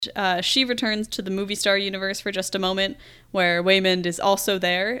She returns to the movie star universe for just a moment, where Waymond is also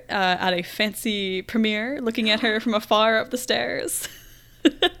there at a fancy premiere, looking at her from afar up the stairs.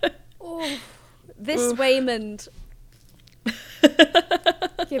 Oh, this Waymond.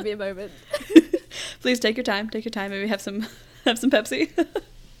 Give me a moment. Please take your time. Take your time. Maybe have some Pepsi.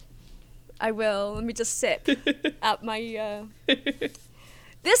 I will. Let me just sip at my.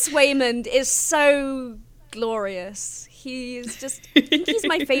 This Waymond is so glorious. He's just. I think he's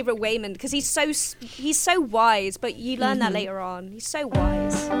my favorite Waymond because he's so wise. But you learn that later on. He's so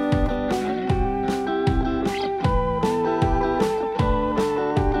wise.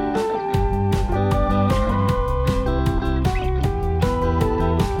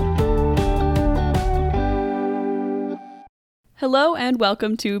 Hello and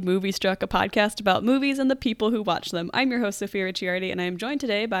welcome to Moviestruck, a podcast about movies and the people who watch them. I'm your host, Sophia Ricciardi, and I am joined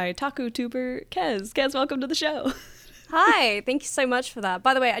today by taco tuber Kez. Kez, welcome to the show. Hi, thank you so much for that.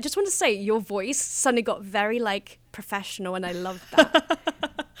 By the way, I just want to say your voice suddenly got very, professional, and I loved that.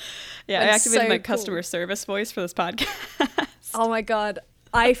 Yeah, I activated my customer service voice for this podcast. Oh my God,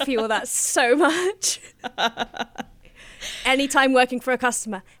 I feel that so much. Anytime working for a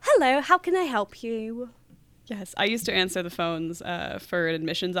customer, hello, how can I help you? Yes, I used to answer the phones for an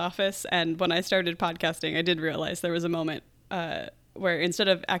admissions office, and when I started podcasting, I did realize there was a moment where instead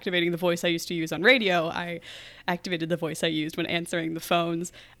of activating the voice I used to use on radio, I activated the voice I used when answering the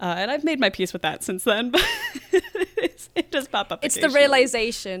phones, and I've made my peace with that since then, but it does pop up It's the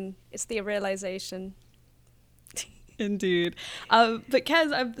realization. It's the realization. Indeed. But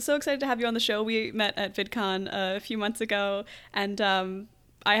Kez, I'm so excited to have you on the show. We met at VidCon a few months ago, and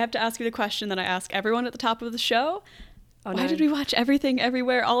I have to ask you the question that I ask everyone at the top of the show. Why did we watch Everything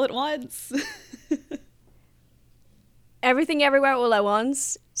Everywhere All at Once? Everything Everywhere All at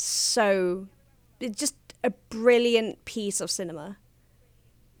Once. So, it's just a brilliant piece of cinema.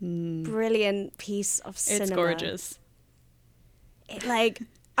 Brilliant piece of cinema. It's gorgeous.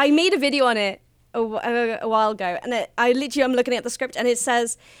 I made a video on it a while ago, and I'm looking at the script, and it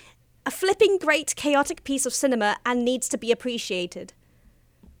says, a flipping great chaotic piece of cinema and needs to be appreciated.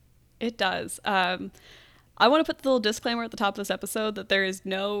 It does. I want to put the little disclaimer at the top of this episode that there is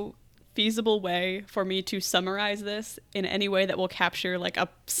no feasible way for me to summarize this in any way that will capture a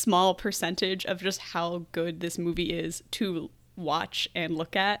small percentage of just how good this movie is to watch and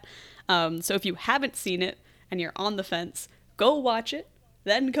look at. So if you haven't seen it and you're on the fence, go watch it,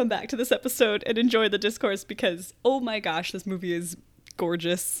 then come back to this episode and enjoy the discourse because, oh my gosh, this movie is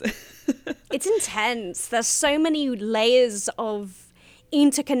gorgeous. It's intense. There's so many layers of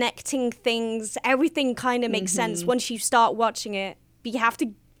interconnecting things. Everything kind of makes sense once you start watching it, but you have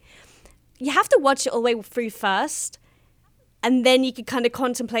to watch it all the way through first, and then you can kind of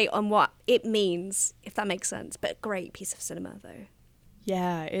contemplate on what it means, if that makes sense. But great piece of cinema though.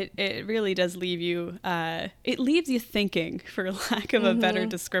 Yeah, it really does leave you it leaves you thinking, for lack of a better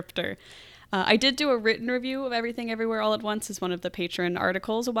descriptor. I did do a written review of Everything Everywhere All at Once as one of the patron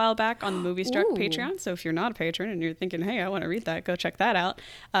articles a while back on the Moviestruck Patreon. So if you're not a patron and you're thinking, hey, I want to read that, go check that out.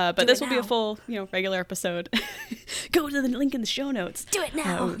 But this will be a full, regular episode. Go to the link in the show notes. Do it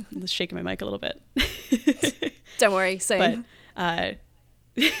now. I'm shaking my mic a little bit. Don't worry, same.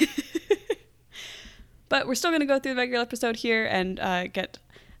 But we're still going to go through the regular episode here and get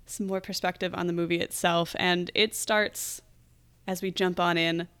some more perspective on the movie itself. And it starts as we jump on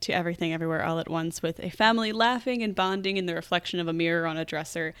in to Everything Everywhere All at Once with a family laughing and bonding in the reflection of a mirror on a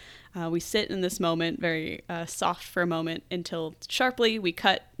dresser. We sit in this moment, very soft for a moment, until sharply we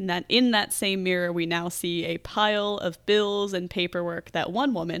cut. In that same mirror, we now see a pile of bills and paperwork that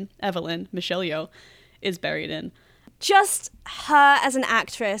one woman, Evelyn, Michelle Yeoh, is buried in. Just her as an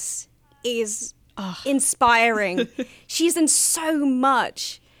actress is inspiring. She's in so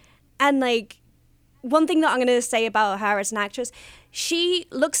much. And one thing that I'm going to say about her as an actress, she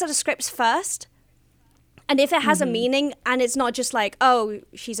looks at the scripts first, and if it has a meaning, and it's not just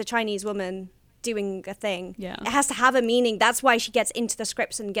she's a Chinese woman doing a thing. Yeah. It has to have a meaning. That's why she gets into the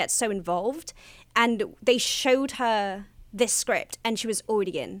scripts and gets so involved. And they showed her this script, and she was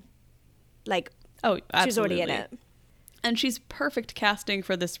already in. Absolutely. She was already in it. And she's perfect casting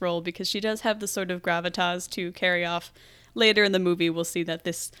for this role because she does have the sort of gravitas to carry off. Later in the movie, we'll see that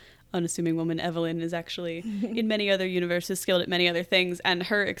this unassuming woman, Evelyn, is actually in many other universes, skilled at many other things, and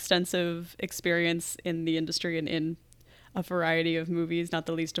her extensive experience in the industry and in a variety of movies, not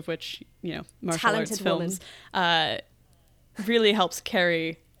the least of which, martial arts films, really helps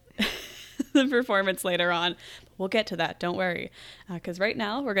carry the performance later on. we'll get to that. Don't worry. Because right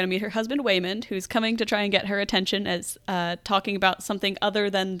now we're going to meet her husband, Waymond, who's coming to try and get her attention as talking about something other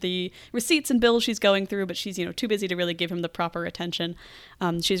than the receipts and bills she's going through, but she's, too busy to really give him the proper attention.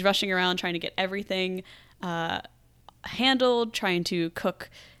 She's rushing around trying to get everything handled, trying to cook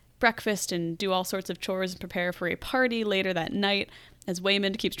breakfast and do all sorts of chores and prepare for a party later that night, as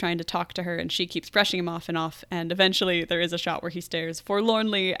Waymond keeps trying to talk to her and she keeps brushing him off, and eventually there is a shot where he stares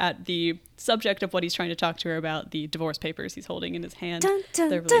forlornly at the subject of what he's trying to talk to her about, the divorce papers he's holding in his hand. Dun, dun,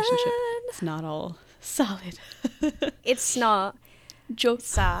 Their relationship is not all solid. It's not.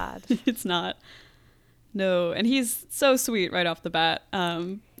 Sad. It's not. No, and he's so sweet right off the bat.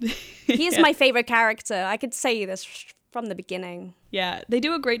 He is my favorite character. I could say this from the beginning. Yeah, they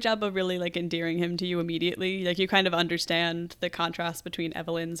do a great job of really endearing him to you immediately. You kind of understand the contrast between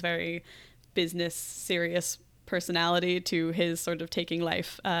Evelyn's very business serious personality to his sort of taking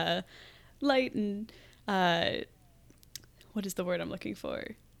life light and what is the word I'm looking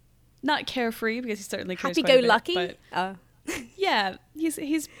for? Not carefree, because he certainly cares quite a bit, happy-go-lucky. but yeah,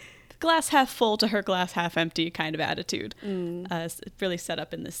 he's glass half full to her glass half empty kind of attitude. Really set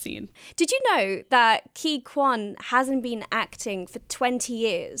up in this scene. Did you know that Ki Kwan hasn't been acting for 20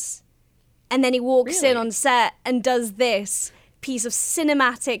 years? And then he walks in on set and does this piece of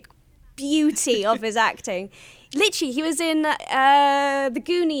cinematic beauty of his acting. Literally, he was in The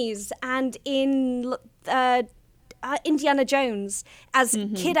Goonies and in Indiana Jones as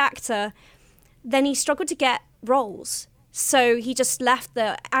kid actor. Then he struggled to get roles. So he just left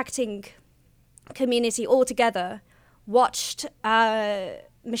the acting community altogether, watched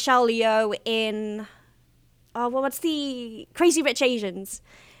Michelle Yeoh in, what's the Crazy Rich Asians?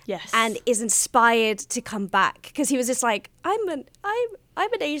 Yes. And is inspired to come back because he was just like, I'm an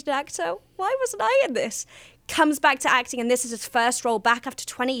Asian actor. Why wasn't I in this? Comes back to acting, and this is his first role back after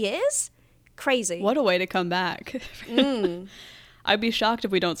 20 years? Crazy. What a way to come back. I'd be shocked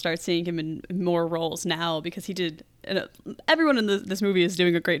if we don't start seeing him in more roles now, because he did. Everyone in this movie is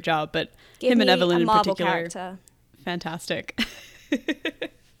doing a great job, but Give him and me Evelyn a in Marvel particular, character. Fantastic.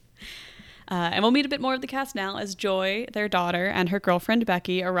 And we'll meet a bit more of the cast now as Joy, their daughter, and her girlfriend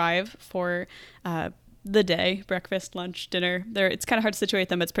Becky arrive for the day, breakfast, lunch, dinner. It's kind of hard to situate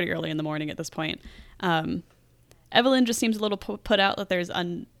them. It's pretty early in the morning at this point. Evelyn just seems a little put out that there's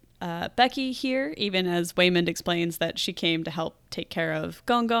Becky here, even as Waymond explains that she came to help take care of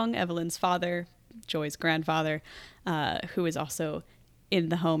Gong Gong, Evelyn's father, Joy's grandfather, who is also in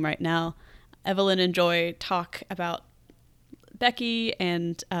the home right now. Evelyn and Joy talk about Becky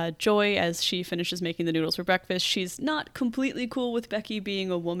and Joy as she finishes making the noodles for breakfast. She's not completely cool with Becky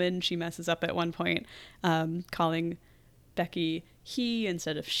being a woman. She messes up at one point, calling Becky he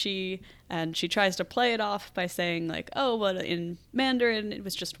instead of she, and she tries to play it off by saying oh, well, in Mandarin it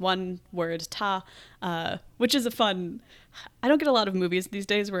was just one word, ta, which is a fun. I don't get a lot of movies these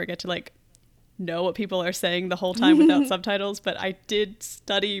days where I get to know what people are saying the whole time without subtitles, but I did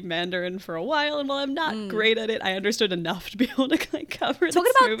study Mandarin for a while, and while I'm not great at it, I understood enough to be able to cover this movie.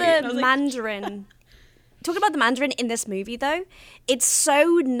 Talking about the Mandarin. Talking about the Mandarin in this movie, though, it's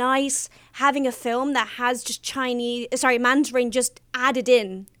so nice having a film that has just Mandarin just added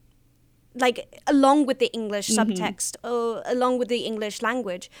in, along with the English subtext, or along with the English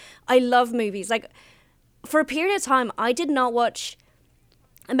language. I love movies. For a period of time, I did not watch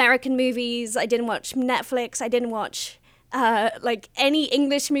American movies. I didn't watch Netflix. I didn't watch any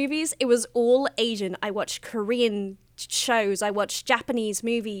English movies. It was all Asian. I watched Korean shows. I watched Japanese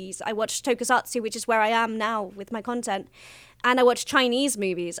movies. I watched tokusatsu, which is where I am now with my content. And I watched Chinese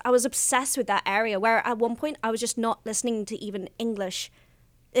movies. I was obsessed with that area, where at one point I was just not listening to even English,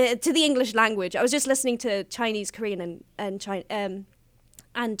 to the English language. I was just listening to Chinese, Korean,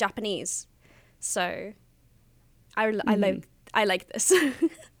 and Japanese. So I like this.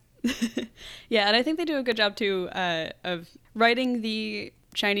 Yeah, and I think they do a good job too of writing the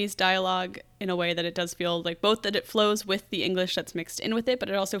Chinese dialogue in a way that it does feel both that it flows with the English that's mixed in with it, but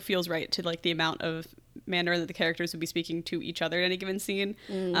it also feels right to the amount of Mandarin that the characters would be speaking to each other at any given scene.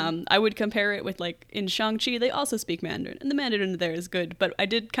 I would compare it with in Shang-Chi, they also speak Mandarin, and the Mandarin there is good, but I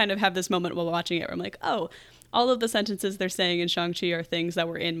did kind of have this moment while watching it where I'm oh, all of the sentences they're saying in Shang-Chi are things that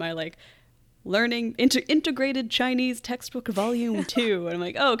were in my learning integrated Chinese textbook volume 2, and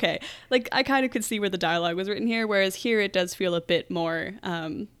I'm oh, okay, I kind of could see where the dialogue was written here, whereas here it does feel a bit more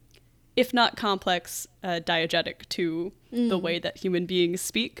if not complex, diegetic to the way that human beings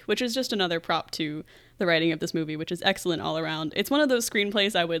speak, which is just another prop to the writing of this movie, which is excellent all around. It's one of those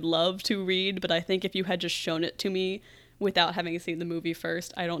screenplays I would love to read, but I think if you had just shown it to me without having seen the movie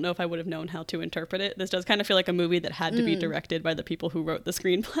first, I don't know if I would have known how to interpret it. This does kind of feel like a movie that had to be directed by the people who wrote the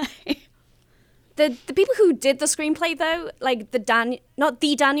screenplay. The people who did the screenplay, though, like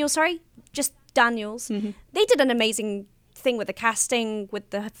just Daniels, they did an amazing thing with the casting, with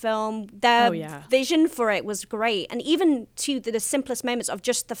the film. Their vision for it was great. And even to the simplest moments of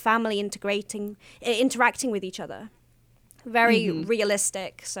just the family interacting with each other. Very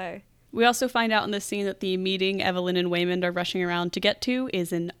realistic, so... We also find out in this scene that the meeting Evelyn and Waymond are rushing around to get to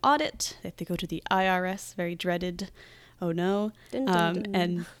is an audit. They have to go to the IRS, very dreaded. Oh no. Dun, dun, dun.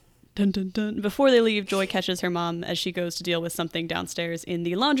 And dun, dun, dun. Before they leave, Joy catches her mom as she goes to deal with something downstairs in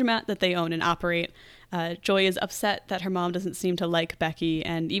the laundromat that they own and operate. Joy is upset that her mom doesn't seem to like Becky,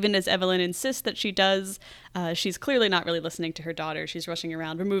 and even as Evelyn insists that she does, she's clearly not really listening to her daughter. She's rushing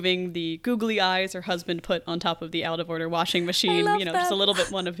around, removing the googly eyes her husband put on top of the out-of-order washing machine. Just a little bit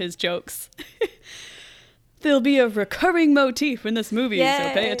one of his jokes. There'll be a recurring motif in this movie,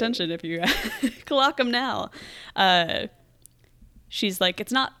 so pay attention if you clock them now. She's like,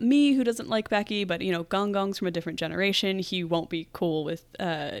 it's not me who doesn't like Becky, but, Gong Gong's from a different generation. He won't be cool with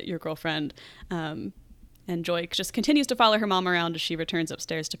your girlfriend. And Joy just continues to follow her mom around as she returns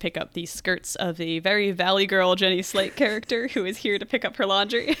upstairs to pick up the skirts of the very Valley Girl Jenny Slate character who is here to pick up her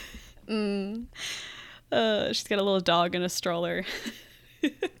laundry. She's got a little dog in a stroller.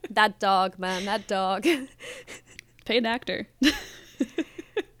 That dog, man, that dog. Paid actor.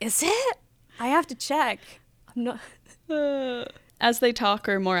 Is it? I have to check. I'm not... As they talk,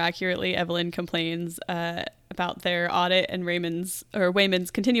 or more accurately, Evelyn complains about their audit and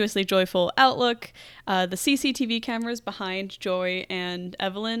Waymond's continuously joyful outlook. The CCTV cameras behind Joy and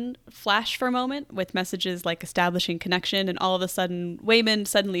Evelyn flash for a moment with messages like establishing connection, and all of a sudden, Waymond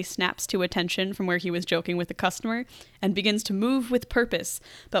suddenly snaps to attention from where he was joking with the customer and begins to move with purpose.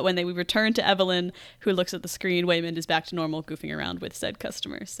 But when they return to Evelyn, who looks at the screen, Waymond is back to normal, goofing around with said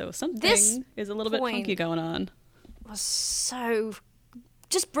customer. So something is a little bit funky going on. Was so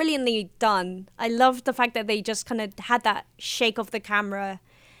just brilliantly done. I loved the fact that they just kind of had that shake of the camera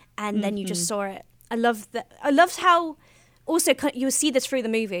and then you just saw it. I loved how also you'll see this through the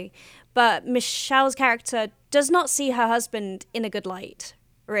movie, but Michelle's character does not see her husband in a good light,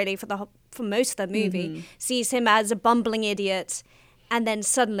 really, for most of the movie. Sees him as a bumbling idiot, and then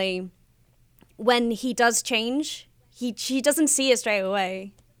suddenly when he does change, she doesn't see it straight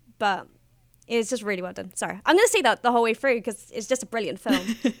away, but it's just really well done. Sorry. I'm going to say that the whole way through because it's just a brilliant film.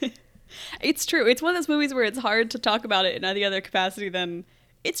 It's true. It's one of those movies where it's hard to talk about it in any other capacity than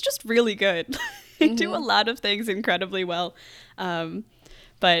it's just really good. They do a lot of things incredibly well.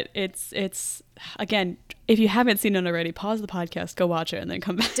 But it's again, if you haven't seen it already, pause the podcast, go watch it, and then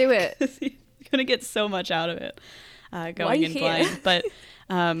come back. Do it. You're going to get so much out of it going in blind. But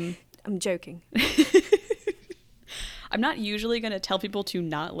I'm joking. I'm not usually going to tell people to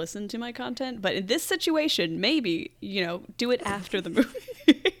not listen to my content, but in this situation, maybe, do it after the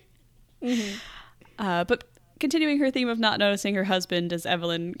movie. But continuing her theme of not noticing her husband as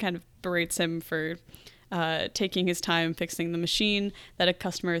Evelyn kind of berates him for taking his time fixing the machine that a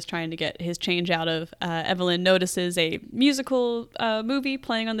customer is trying to get his change out of, Evelyn notices a musical movie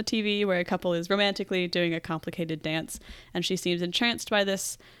playing on the TV where a couple is romantically doing a complicated dance, and she seems entranced by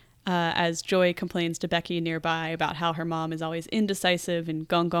this. As Joy complains to Becky nearby about how her mom is always indecisive and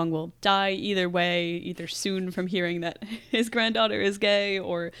Gong Gong will die either way, either soon from hearing that his granddaughter is gay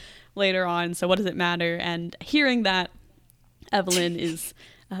or later on, so what does it matter? And hearing that, Evelyn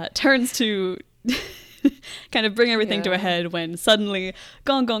turns to kind of bring everything to a head when suddenly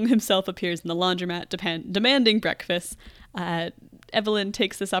Gong Gong himself appears in the laundromat demanding breakfast. Joy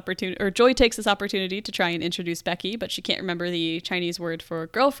takes this opportunity to try and introduce Becky, but she can't remember the Chinese word for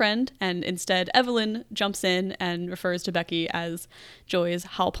girlfriend, and instead Evelyn jumps in and refers to Becky as Joy's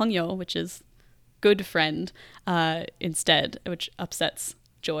hao pengyo, which is good friend, instead, which upsets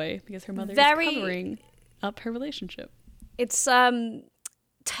Joy because her mother is covering up her relationship. It's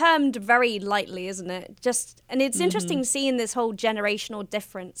termed very lightly, isn't it? And it's interesting seeing this whole generational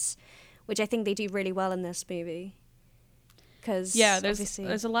difference, which I think they do really well in this movie. There's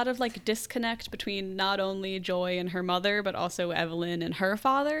a lot of disconnect between not only Joy and her mother, but also Evelyn and her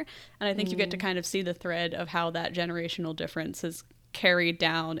father. And I think you get to kind of see the thread of how that generational difference is carried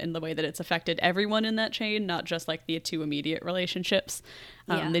down in the way that it's affected everyone in that chain, not just the two immediate relationships.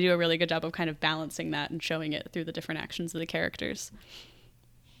 They do a really good job of kind of balancing that and showing it through the different actions of the characters.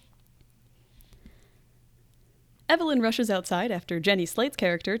 Evelyn rushes outside after Jenny Slate's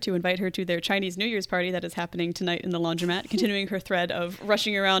character to invite her to their Chinese New Year's party that is happening tonight in the laundromat, continuing her thread of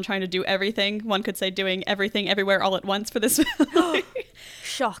rushing around trying to do everything. One could say doing everything everywhere all at once for this family.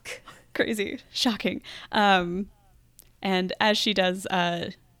 Shock. Crazy. Shocking. And as she does,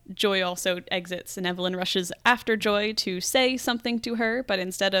 Joy also exits, and Evelyn rushes after Joy to say something to her, but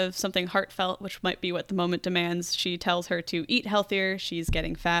instead of something heartfelt, which might be what the moment demands, she tells her to eat healthier. She's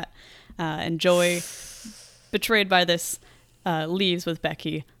getting fat. And Joy, betrayed by this, leaves with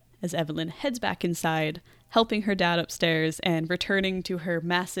Becky as Evelyn heads back inside, helping her dad upstairs and returning to her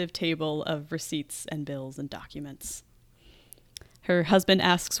massive table of receipts and bills and documents. Her husband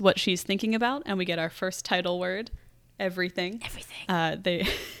asks what she's thinking about, and we get our first title word, everything. Everything.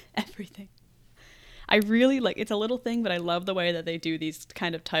 Everything. I really like, it's a little thing, but I love the way that they do these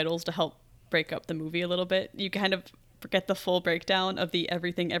kind of titles to help break up the movie a little bit. You kind of get the full breakdown of the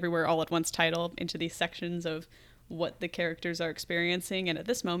Everything Everywhere All at Once title into these sections of what the characters are experiencing. And at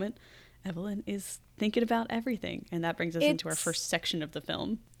this moment, Evelyn is thinking about everything. And that brings us into our first section of the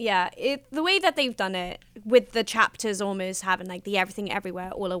film. Yeah, the way that they've done it with the chapters almost having like the Everything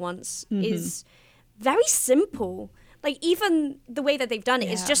Everywhere All at Once is very simple. Like even the way that they've done it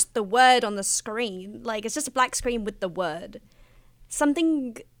is just the word on the screen. Like it's just a black screen with the word.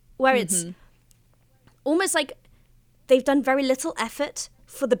 Something where it's almost like they've done very little effort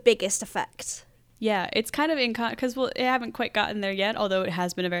for the biggest effect. Yeah, it's kind of because it haven't quite gotten there yet, although it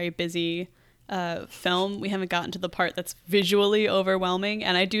has been a very busy film. We haven't gotten to the part that's visually overwhelming,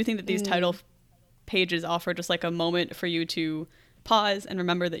 and I do think that these title pages offer just like a moment for you to pause and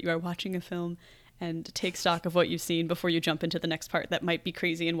remember that you are watching a film and take stock of what you've seen before you jump into the next part that might be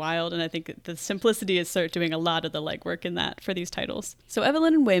crazy and wild. And I think the simplicity is sort of doing a lot of the legwork in that for these titles. So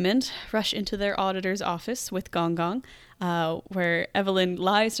Evelyn and Waymond rush into their auditor's office with Gong Gong, where Evelyn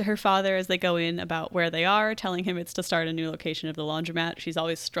lies to her father as they go in about where they are, telling him it's to start a new location of the laundromat. She's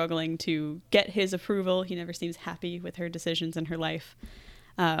always struggling to get his approval. He never seems happy with her decisions in her life.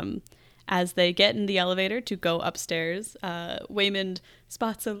 As they get in the elevator to go upstairs, Waymond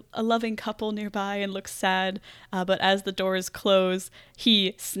spots a loving couple nearby and looks sad, but as the doors close,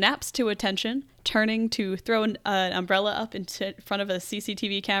 he snaps to attention, turning to throw an umbrella up in front of a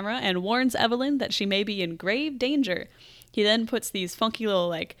CCTV camera and warns Evelyn that she may be in grave danger. He then puts these funky little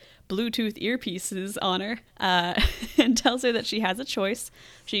like Bluetooth earpieces on her and tells her that she has a choice.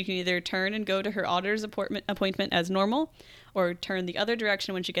 She can either turn and go to her auditor's appointment as normal, or turn the other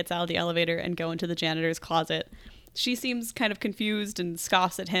direction when she gets out of the elevator and go into the janitor's closet. She seems kind of confused and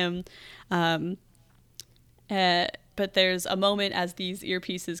scoffs at him. But there's a moment as these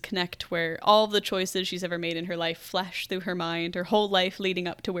earpieces connect where all the choices she's ever made in her life flash through her mind, her whole life leading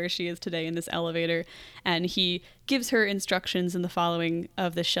up to where she is today in this elevator. And he gives her instructions in the following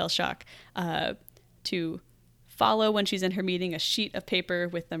of the shell shock to follow when she's in her meeting a sheet of paper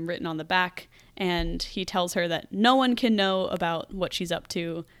with them written on the back. And he tells her that no one can know about what she's up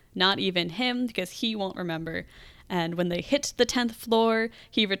to, not even him, because he won't remember. And when they hit the 10th floor,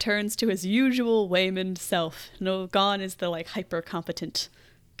 he returns to his usual Waymond self. No, gone is the like hyper-competent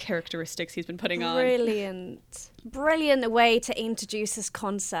characteristics he's been putting on. Brilliant way to introduce this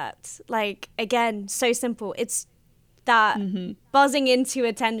concept. Like, again, so simple. It's that buzzing into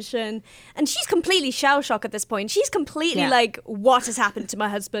attention. And she's completely shell-shocked at this point. She's completely like, what has happened to my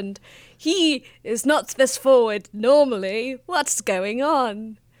husband? He is not this forward normally. What's going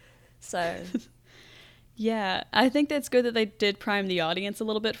on? So... Yeah, I think that's good that they did prime the audience a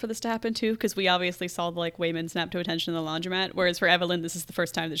little bit for this to happen too, because we obviously saw the like Waymond snap to attention in the laundromat, whereas for Evelyn, this is the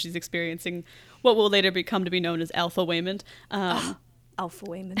first time that she's experiencing what will later become to be known as Alpha Waymond. Alpha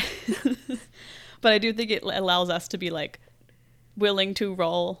Waymond. But I do think it allows us to be like willing to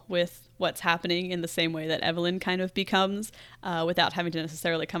roll with what's happening in the same way that Evelyn kind of becomes, without having to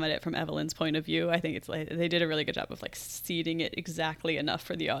necessarily come at it from Evelyn's point of view. I think it's like they did a really good job of like seeding it exactly enough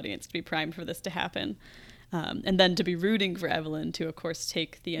for the audience to be primed for this to happen. And then to be rooting for Evelyn to, of course,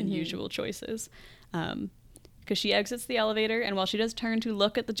 take the unusual choices. Because she exits the elevator, and while she does turn to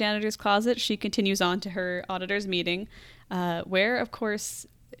look at the janitor's closet, she continues on to her auditor's meeting, where, of course,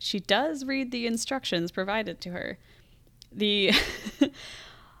 she does read the instructions provided to her. The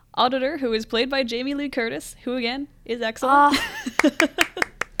auditor, who is played by Jamie Lee Curtis, who, again, is excellent.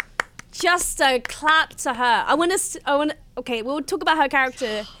 Just a clap to her. Okay, we'll talk about her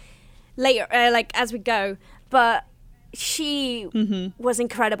character later, like as we go, but she was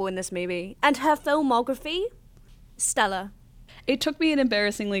incredible in this movie, and her filmography, stellar. It took me an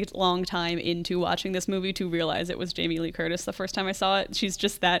embarrassingly long time into watching this movie to realize it was Jamie Lee Curtis the first time I saw it. She's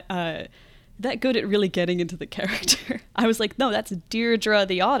just that good at really getting into the character. I was like, no, that's Deirdre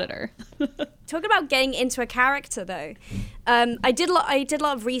the auditor. Talking about getting into a character, though, I did a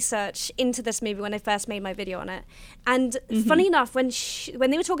lot of research into this movie when I first made my video on it, and funny enough, when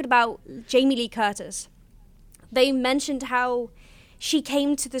they were talking about Jamie Lee Curtis, they mentioned how she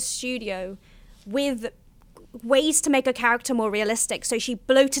came to the studio with ways to make a character more realistic. So she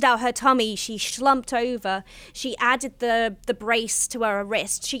bloated out her tummy, she slumped over, she added the brace to her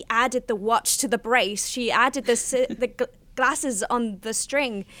wrist, she added the watch to the brace, she added the glasses on the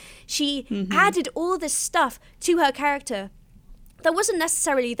string. She added all this stuff to her character that wasn't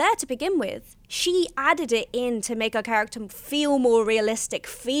necessarily there to begin with. She added it in to make her character feel more realistic,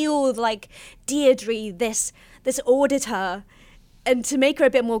 feel like Deirdre, this auditor, and to make her a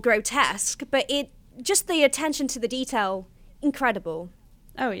bit more grotesque. But just the attention to the detail, incredible.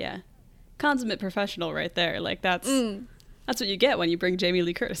 Oh yeah, consummate professional right there. Like that's what you get when you bring Jamie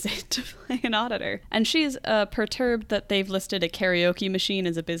Lee Curtis in to play an auditor. And she's perturbed that they've listed a karaoke machine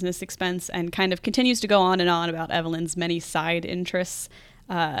as a business expense, and kind of continues to go on and on about Evelyn's many side interests.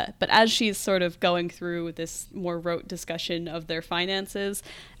 But as she's sort of going through this more rote discussion of their finances,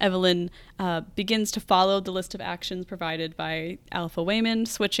 Evelyn begins to follow the list of actions provided by Alpha Waymond,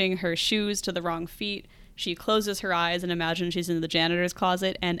 switching her shoes to the wrong feet. She closes her eyes and imagines she's in the janitor's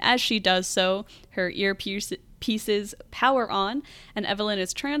closet, and as she does so, her earpieces power on, and Evelyn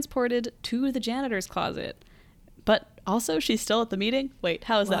is transported to the janitor's closet. But also, she's still at the meeting? Wait,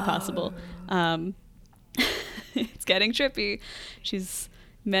 how is that possible? It's getting trippy. She's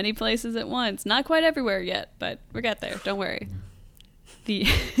many places at once. Not quite everywhere yet, but we'll get there. Don't worry.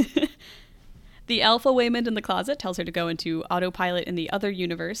 The Alpha Waymond in the closet tells her to go into autopilot in the other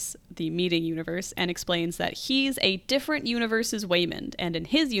universe, the meeting universe, and explains that he's a different universe's Waymond, and in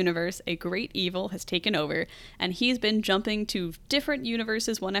his universe, a great evil has taken over, and he's been jumping to different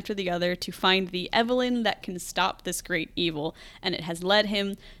universes one after the other to find the Evelyn that can stop this great evil, and it has led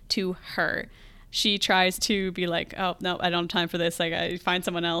him to her. She tries to be like, oh, no, I don't have time for this. I gotta find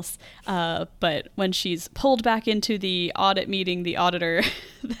someone else. But when she's pulled back into the audit meeting, the auditor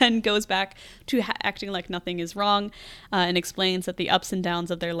then goes back to acting like nothing is wrong and explains that the ups and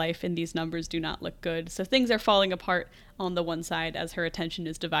downs of their life in these numbers do not look good. So things are falling apart on the one side as her attention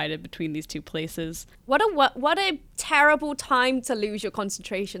is divided between these two places. What a terrible time to lose your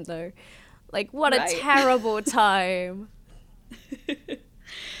concentration, though. Like, what a terrible time.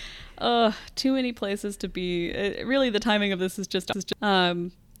 Too many places to be. Really, the timing of this is just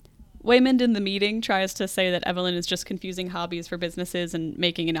Waymond in the meeting tries to say that Evelyn is just confusing hobbies for businesses and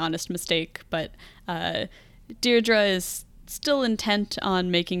making an honest mistake, but Deirdre is still intent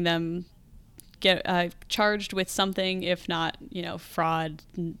on making them get charged with something, if not, fraud,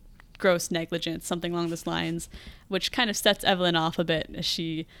 gross negligence, something along those lines, which kind of sets Evelyn off a bit as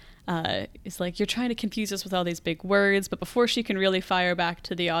she is like, you're trying to confuse us with all these big words. But before she can really fire back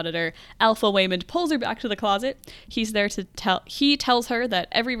to the auditor, Alpha Waymond pulls her back to the closet. He's there to he tells her that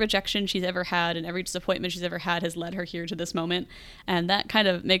every rejection she's ever had and every disappointment she's ever had has led her here to this moment. And that kind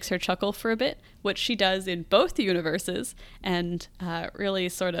of makes her chuckle for a bit, which she does in both universes, and really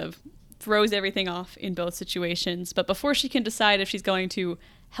sort of throws everything off in both situations. But before she can decide if she's going to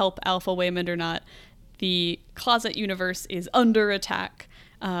help Alpha Waymond or not, the closet universe is under attack.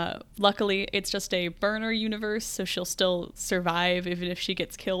 Luckily, it's just a burner universe, so she'll still survive even if she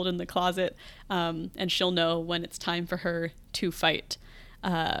gets killed in the closet, and she'll know when it's time for her to fight.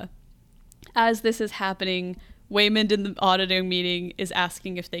 As this is happening, Waymond in the auditing meeting is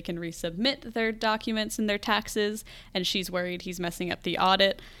asking if they can resubmit their documents and their taxes, and she's worried he's messing up the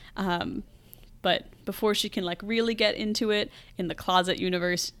audit. But before she can really get into it, in the closet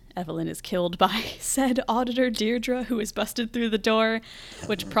universe, Evelyn is killed by said auditor Deirdre, who is busted through the door,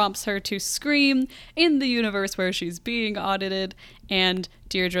 which prompts her to scream in the universe where she's being audited. And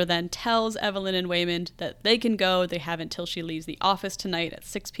Deirdre then tells Evelyn and Waymond that they can go. They have until she leaves the office tonight at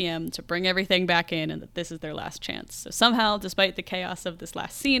 6 p.m. to bring everything back in, and that this is their last chance. So somehow, despite the chaos of this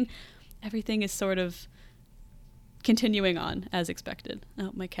last scene, everything is sort of continuing on as expected.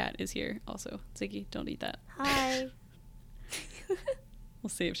 Oh, my cat is here also. Ziggy, don't eat that. Hi. We'll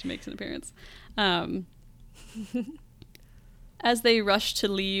see if she makes an appearance. As they rush to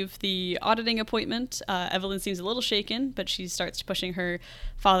leave the auditing appointment, Evelyn seems a little shaken, but she starts pushing her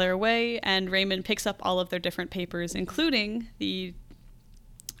father away, and Raymond picks up all of their different papers, including the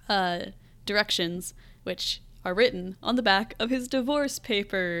directions, which are written on the back of his divorce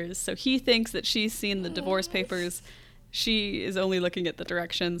papers. So he thinks that she's seen the divorce papers. She is only looking at the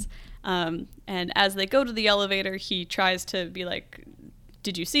directions. And as they go to the elevator, he tries to be like,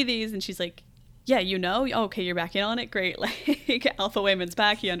 did you see these? And she's like, yeah, okay, you're back in on it, great. Alpha Waymond's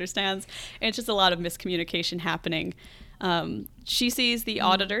back, he understands. And it's just a lot of miscommunication happening She sees the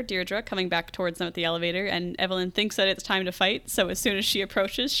auditor, Deirdre, coming back towards them at the elevator, and Evelyn thinks that it's time to fight, so as soon as she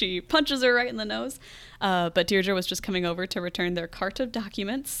approaches, she punches her right in the nose. But Deirdre was just coming over to return their cart of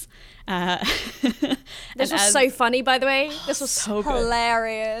documents. This was so funny, by the way. This was so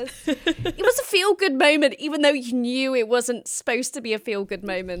hilarious. It was a feel-good moment, even though you knew it wasn't supposed to be a feel-good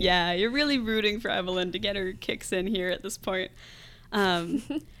moment. Yeah, you're really rooting for Evelyn to get her kicks in here at this point.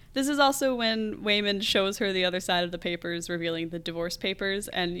 This is also when Waymond shows her the other side of the papers, revealing the divorce papers,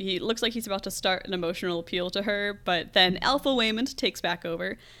 and he looks like he's about to start an emotional appeal to her, but then Alpha Waymond takes back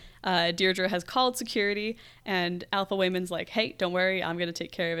over. Deirdre has called security, and Alpha Waymond's like, hey, don't worry, I'm going to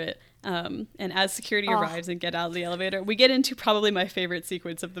take care of it. And as security arrives and get out of the elevator, we get into probably my favorite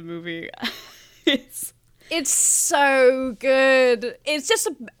sequence of the movie. It's so good. It's just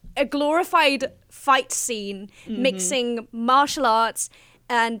a glorified fight scene, mixing martial arts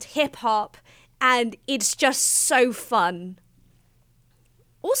and hip-hop, and it's just so fun.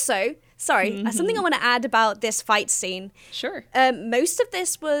 Also, something I want to add about this fight scene. Sure. Most of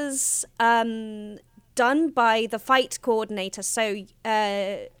this was done by the fight coordinator, so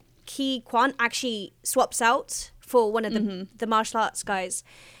Ki Kwan actually swaps out for one of the martial arts guys.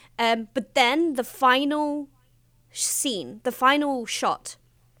 But then the final scene, the final shot,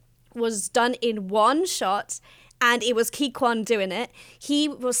 was done in one shot, and it was Ki Kwan doing it. He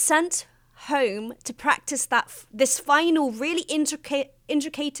was sent home to practice this final really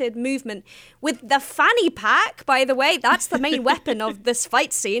intricate movement with the fanny pack. By the way, that's the main weapon of this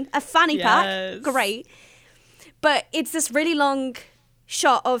fight scene, a fanny pack. Great. But it's this really long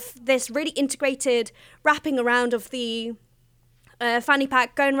shot of this really integrated wrapping around of the fanny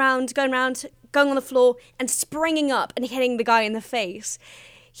pack, going around, going on the floor and springing up and hitting the guy in the face.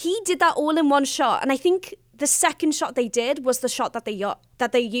 He did that all in one shot, and I think the second shot they did was the shot that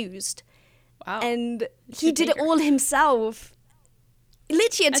they used. Wow. And he did it all himself.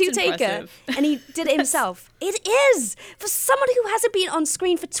 Literally a two-taker. And he did it himself. It is! For someone who hasn't been on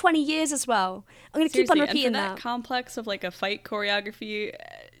screen for 20 years as well. I'm going to keep on repeating and for that complex of like a fight choreography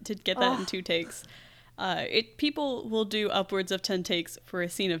to get that in 2 takes. People will do upwards of 10 takes for a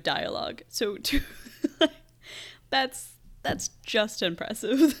scene of dialogue. So that's just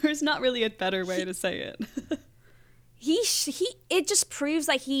impressive. There's not really a better way to say it. It just proves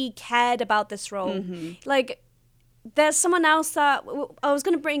that he cared about this role. Like, there's someone else that I was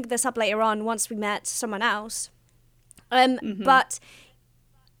going to bring this up later on once we met someone else. But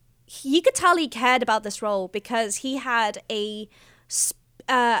you could tell he cared about this role because he had a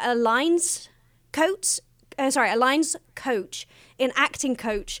lines coach, an acting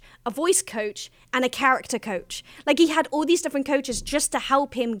coach, a voice coach, and a character coach. Like, he had all these different coaches just to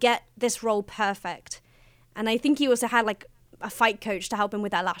help him get this role perfect. And I think he also had like a fight coach to help him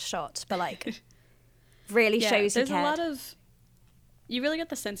with that last shot. But like, really shows he cared. There's a lot of... You really get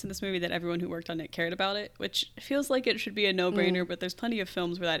the sense in this movie that everyone who worked on it cared about it, which feels like it should be a no-brainer, but there's plenty of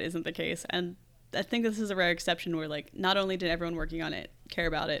films where that isn't the case. And I think this is a rare exception where like not only did everyone working on it care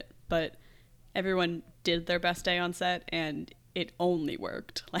about it, but everyone did their best day on set and it only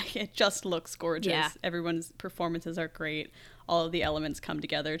worked. Like, it just looks gorgeous. Yeah. Everyone's performances are great. All of the elements come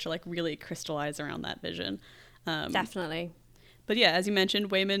together to like really crystallize around that vision. Definitely. But yeah, as you mentioned,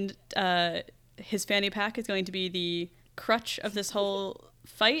 Waymond, his fanny pack is going to be the crutch of this whole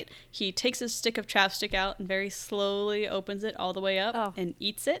fight. He takes his stick of chapstick out and very slowly opens it all the way up and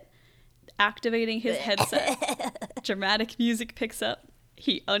eats it, activating his headset. Dramatic music picks up.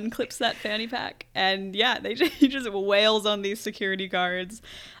 He unclips that fanny pack, and he just wails on these security guards.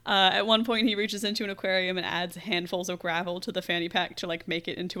 At one point, he reaches into an aquarium and adds handfuls of gravel to the fanny pack to like make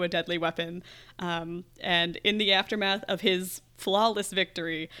it into a deadly weapon. And in the aftermath of his flawless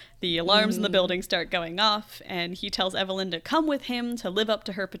victory, the alarms in the building start going off, and he tells Evelyn to come with him to live up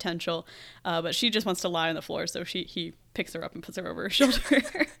to her potential. But she just wants to lie on the floor, so he picks her up and puts her over his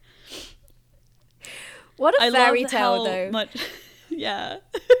shoulder. What a fairy tale, though. Yeah.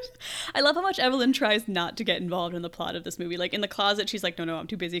 I love how much Evelyn tries not to get involved in the plot of this movie. Like, in the closet, she's like, no, I'm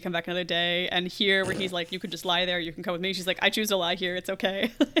too busy, come back another day. And here, where he's like, you could just lie there, you can come with me, she's like, I choose to lie here, it's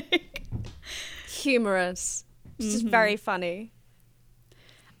okay. Humorous. It's just very funny.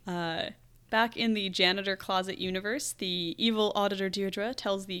 Back in the janitor closet universe, the evil auditor Deirdre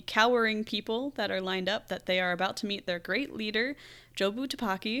tells the cowering people that are lined up that they are about to meet their great leader, Jobu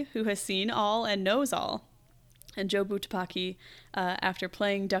Tupaki, who has seen all and knows all. And Jobu Tupaki, after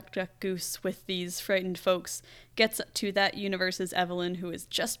playing Duck Duck Goose with these frightened folks, gets to that universe's Evelyn, who is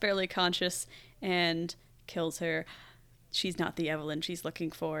just barely conscious, and kills her. She's not the Evelyn she's looking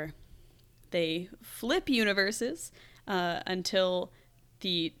for. They flip universes until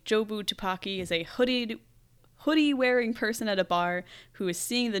the Jobu Tupaki is a hooded hoodie-wearing person at a bar who is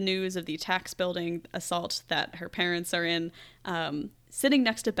seeing the news of the tax building assault that her parents are in, sitting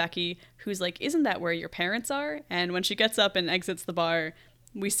next to Becky, who's like, isn't that where your parents are? And when she gets up and exits the bar,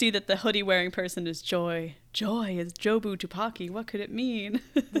 we see that the hoodie-wearing person is Joy. Joy is Jobu Tupaki. What could it mean?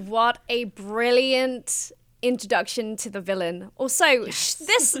 What a brilliant introduction to the villain. Also,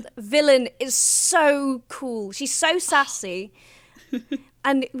 this villain is so cool. She's so sassy.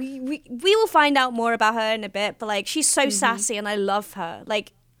 And we will find out more about her in a bit, but like she's so sassy and I love her.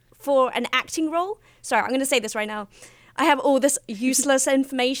 Like for an acting role, sorry, I'm going to say this right now. I have all this useless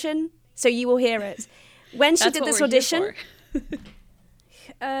information, so you will hear it. When she did this audition,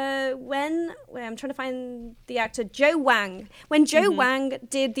 I'm trying to find the actor, Jo Wang. When Jo Wang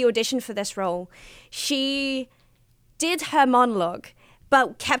did the audition for this role, she did her monologue,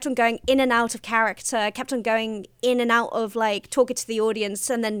 but kept on going in and out of character, kept on going in and out of like talking to the audience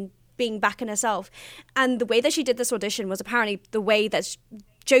and then being back in herself. And the way that she did this audition was apparently the way that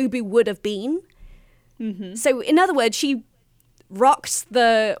Jobu would have been. So in other words, she rocked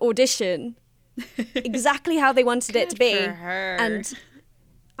the audition exactly how they wanted it to be. For her. And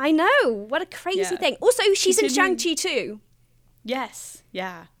I know, what a crazy thing. Also, she's in Shang-Chi too. Yes,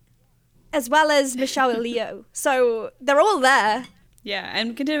 yeah. As well as Michelle Yeoh. So they're all there. Yeah,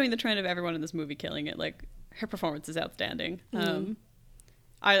 and continuing the trend of everyone in this movie killing it, like, her performance is outstanding.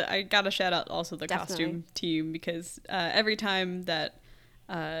 I gotta shout out also the costume team, because every time that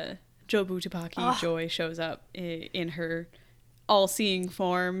Jobu Tupaki Joy shows up in her all-seeing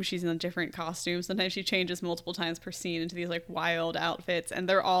form, she's in a different costume. Sometimes she changes multiple times per scene into these, like, wild outfits, and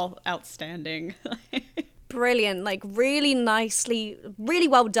they're all outstanding. Brilliant, like, really nicely, really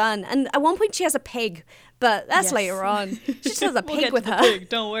well done. And at one point she has a pig, but that's later on. She just has a pig with her. Pig,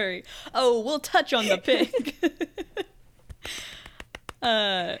 don't worry. Oh, we'll touch on the pig.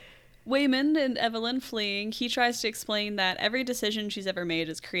 Waymond and Evelyn fleeing, he tries to explain that every decision she's ever made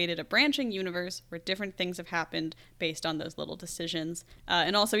has created a branching universe where different things have happened based on those little decisions.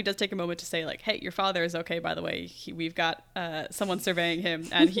 And also he does take a moment to say, like, hey, your father is okay, by the way. We've got someone surveying him,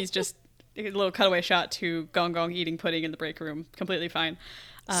 and he's just a little cutaway shot to Gong Gong eating pudding in the break room. Completely fine.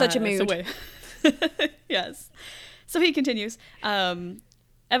 Such a mood. Yes. So he continues.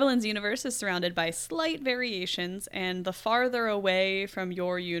 Evelyn's universe is surrounded by slight variations, and the farther away from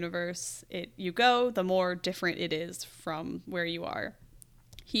your universe you go, the more different it is from where you are.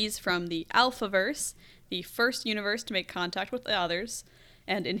 He's from the Alphaverse, the first universe to make contact with the others,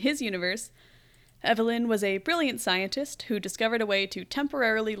 and in his universe, Evelyn was a brilliant scientist who discovered a way to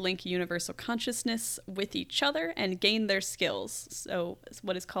temporarily link universal consciousness with each other and gain their skills. So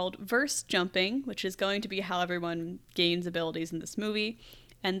what is called verse jumping, which is going to be how everyone gains abilities in this movie.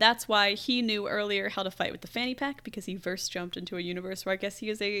 And that's why he knew earlier how to fight with the fanny pack, because he verse jumped into a universe where I guess he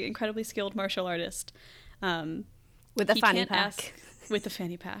is a incredibly skilled martial artist. With a fanny pack. With a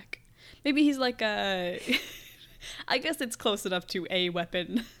fanny pack. Maybe he's like a... I guess it's close enough to a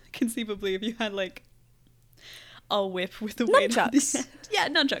weapon, conceivably, if you had like a whip with a weight on the end. Yeah,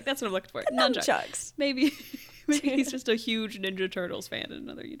 nunchuck. That's what I'm looking for. Nunchucks. Maybe he's just a huge Ninja Turtles fan in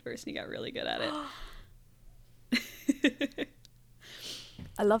another universe, and he got really good at it.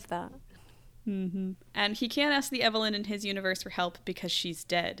 I love that. And he can't ask the Evelyn in his universe for help because she's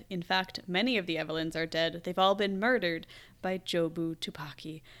dead. In fact, many of the Evelyns are dead. They've all been murdered by Jobu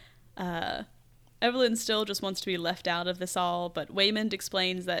Tupaki. Evelyn still just wants to be left out of this all, but Waymond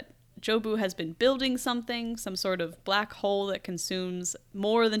explains that Jobu has been building something, some sort of black hole that consumes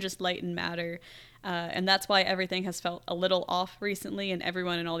more than just light and matter, and that's why everything has felt a little off recently, and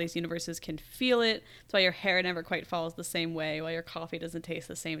everyone in all these universes can feel it. That's why your hair never quite falls the same way, why your coffee doesn't taste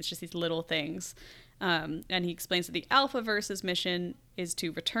the same. It's just these little things. And he explains that the Alphaverse's mission is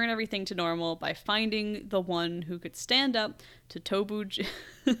to return everything to normal by finding the one who could stand up to Jobu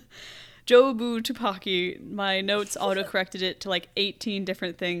Tupaki. My notes auto-corrected it to like 18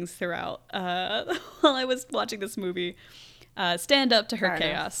 different things throughout while I was watching this movie. Stand up to her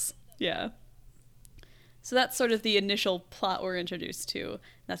chaos. Yeah. So that's sort of the initial plot we're introduced to.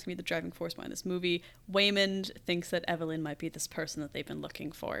 That's going to be the driving force behind this movie. Waymond thinks that Evelyn might be this person that they've been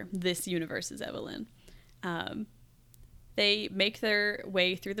looking for. This universe is Evelyn. They make their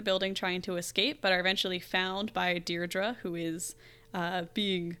way through the building trying to escape, but are eventually found by Deirdre, who is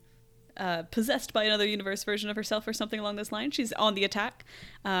being possessed by another universe version of herself or something along those lines. She's on the attack.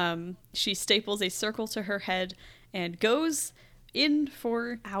 She staples a circle to her head and goes in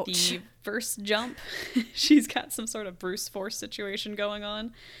for the first jump. She's got some sort of Bruce Force situation going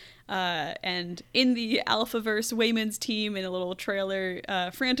on. And in the Alphaverse, Wayman's team in a little trailer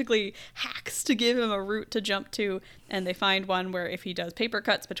frantically hacks to give him a route to jump to, and they find one where if he does paper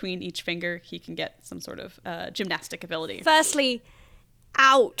cuts between each finger, he can get some sort of gymnastic ability. Firstly,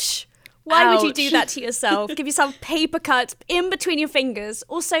 ouch. Why would you do that to yourself? Give yourself paper cuts in between your fingers.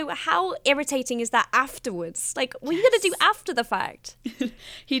 Also, how irritating is that afterwards? Like, what are you going to do after the fact?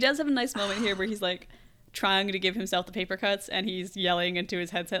 He does have a nice moment here where he's like trying to give himself the paper cuts, and he's yelling into his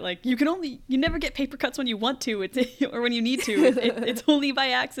headset like, you never get paper cuts when you want to, or when you need to. It's only by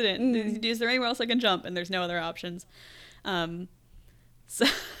accident. Is there anywhere else I can jump? And there's no other options. So,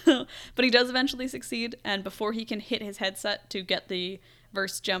 but he does eventually succeed, and before he can hit his headset to get the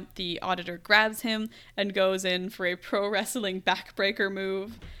verse jump, the auditor grabs him and goes in for a pro wrestling backbreaker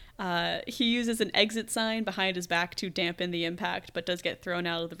move. He uses an exit sign behind his back to dampen the impact, but does get thrown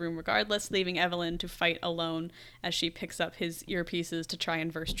out of the room regardless, leaving Evelyn to fight alone as she picks up his earpieces to try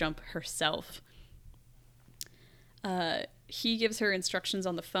and verse jump herself. He gives her instructions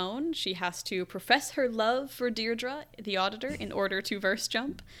on the phone. She has to profess her love for Deirdre, the auditor, in order to verse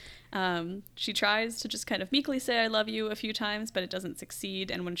jump. She tries to just kind of meekly say I love you a few times, but it doesn't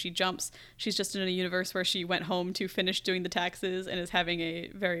succeed, and when she jumps, she's just in a universe where she went home to finish doing the taxes and is having a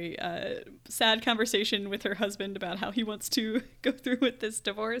very sad conversation with her husband about how he wants to go through with this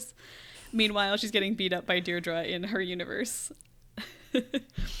divorce. Meanwhile, she's getting beat up by Deirdre in her universe.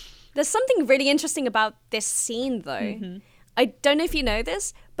 There's something really interesting about this scene, though. Mm-hmm. I don't know if you know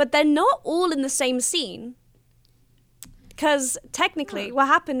this, but they're not all in the same scene. Because technically what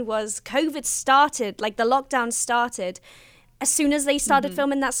happened was COVID started, like the lockdown started as soon as they started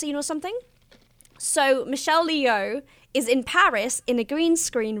filming that scene or something. So Michelle Yeoh is in Paris in a green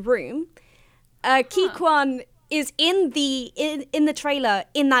screen room. Ki Kwan is in the trailer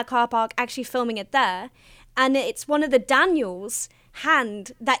in that car park actually filming it there. And it's one of the Daniels'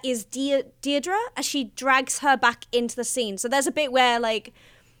 hand that is Deirdre as she drags her back into the scene. So there's a bit where like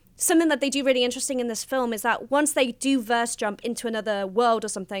something that they do really interesting in this film is that once they do verse jump into another world or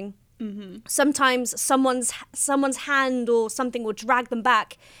something, sometimes someone's hand or something will drag them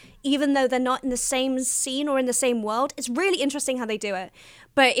back, even though they're not in the same scene or in the same world. It's really interesting how they do it.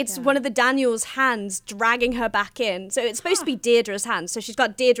 But it's one of the Daniels' hands dragging her back in. So it's supposed to be Deirdre's hand. So she's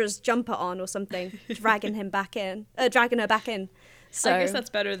got Deirdre's jumper on or something, dragging her back in. So I guess that's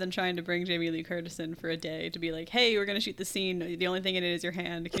better than trying to bring Jamie Lee Curtis in for a day to be like, hey, we're going to shoot the scene. The only thing in it is your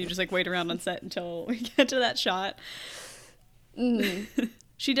hand. Can you just like wait around on set until we get to that shot?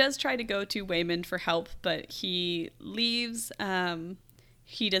 She does try to go to Waymond for help, but he leaves.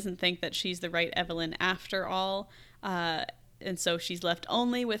 He doesn't think that she's the right Evelyn after all. And so she's left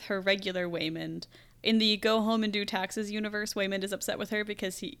only with her regular Waymond. In the go home and do taxes universe, Waymond is upset with her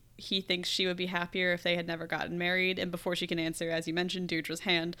because he thinks she would be happier if they had never gotten married. And before she can answer, as you mentioned, Deirdre's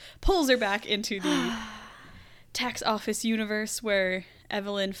hand pulls her back into the tax office universe where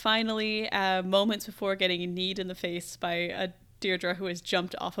Evelyn finally, moments before getting kneed in the face by a Deirdre who has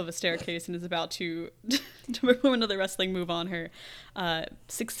jumped off of a staircase and is about to perform another wrestling move on her,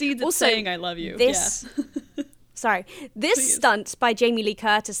 succeeds at saying I love you. This stunt by Jamie Lee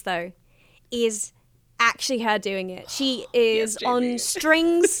Curtis, though, is actually her doing it. She is on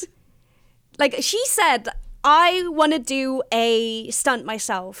strings. Like, she said, I want to do a stunt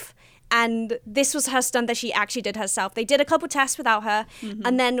myself. And this was her stunt that she actually did herself. They did a couple tests without her.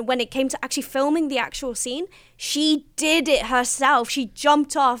 And then when it came to actually filming the actual scene, she did it herself. She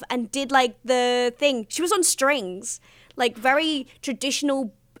jumped off and did like the thing. She was on strings. Like very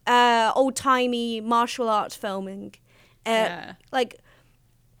traditional, old-timey martial arts filming. Like,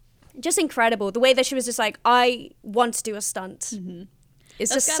 just incredible. The way that she was just like, I want to do a stunt.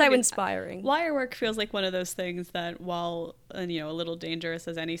 It's just so inspiring. Wire work feels like one of those things that while, a little dangerous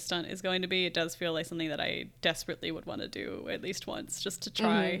as any stunt is going to be, it does feel like something that I desperately would want to do at least once, just to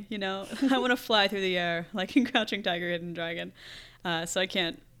try, I want to fly through the air like in Crouching Tiger, Hidden Dragon. So I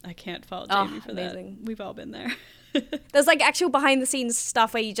can't fault Jamie for amazing. That. We've all been there. There's like actual behind the scenes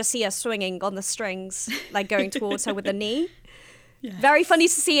stuff where you just see her swinging on the strings, like going towards her with a knee. Yes. Very funny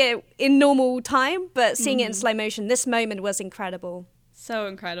to see it in normal time, but seeing it in slow motion, this moment was incredible. So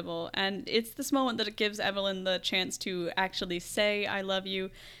incredible. And it's this moment that it gives Evelyn the chance to actually say I love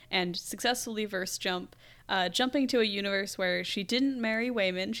you and successfully verse jump, jumping to a universe where she didn't marry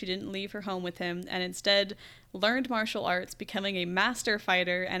Waymond, she didn't leave her home with him, and instead learned martial arts, becoming a master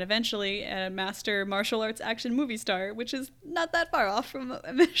fighter and eventually a master martial arts action movie star, which is not that far off from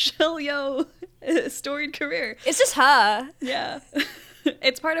Michelle Yeoh's storied career. It's just her. Yeah.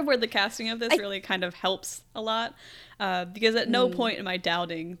 It's part of where the casting of this really kind of helps a lot. Because at no point am I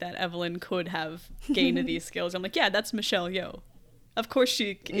doubting that Evelyn could have gained these skills. I'm like, yeah, that's Michelle Yeoh. Of course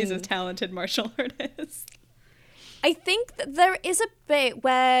she is a talented martial artist. I think that there is a bit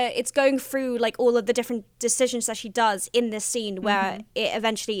where it's going through like all of the different decisions that she does in this scene where it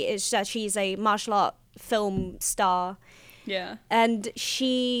eventually is that she's a martial art film star. Yeah. And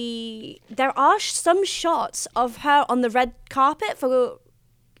there are some shots of her on the red carpet for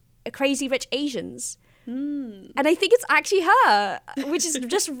Crazy Rich Asians. And I think it's actually her, which is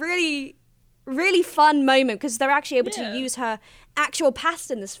just really, really fun moment because they're actually able to use her actual past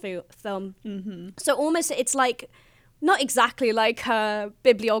in this film. So almost it's like, not exactly like her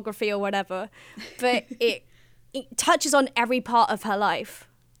bibliography or whatever, but it touches on every part of her life.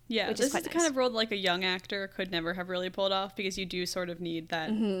 Yeah, which this is quite is the nice. kind of role that, like, a young actor could never have really pulled off because you do sort of need that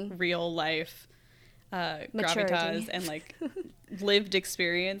real life gravitas and, like, lived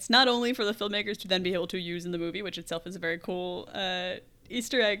experience, not only for the filmmakers to then be able to use in the movie, which itself is a very cool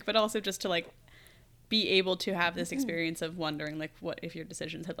Easter egg, but also just to, like, be able to have this experience of wondering, like, what if your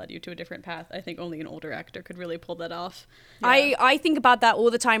decisions had led you to a different path. I think only an older actor could really pull that off. Yeah. I think about that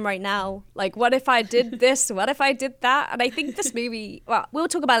all the time right now. Like, what if I did this? What if I did that? And I think this movie, well, we'll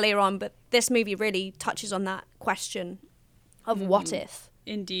talk about it later on, but this movie really touches on that question of what if.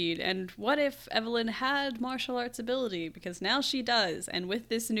 Indeed. And what if Evelyn had martial arts ability? Because now she does. And with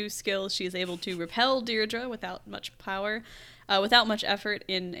this new skill, she is able to repel Deirdre without much power, without much effort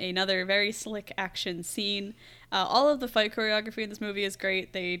in another very slick action scene. All of the fight choreography in this movie is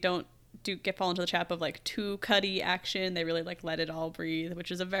great. They don't fall into the trap of, like, too cutty action. They really, like, let it all breathe, which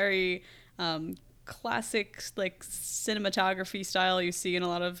is a very classic, like, cinematography style you see in a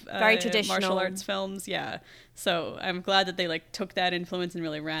lot of very traditional martial arts films. Yeah. So I'm glad that they, like, took that influence and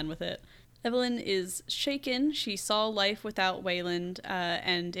really ran with it. Evelyn is shaken. She saw life without Wayland,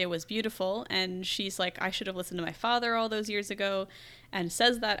 and it was beautiful. And she's like, I should have listened to my father all those years ago, and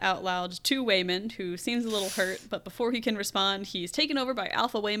says that out loud to Waymond, who seems a little hurt. But before he can respond, he's taken over by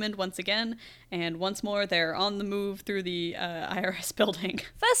Alpha Waymond once again. And once more, they're on the move through the IRS building.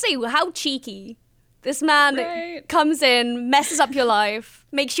 Firstly, how cheeky. This man comes in, messes up your life,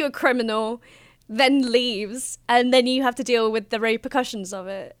 makes you a criminal, then leaves, and then you have to deal with the repercussions of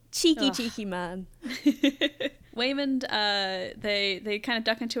it. Cheeky man. Waymond, they kind of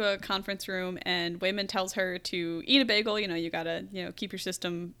duck into a conference room, and Waymond tells her to eat a bagel. You gotta, keep your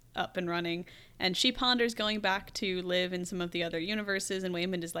system up and running. And she ponders going back to live in some of the other universes, and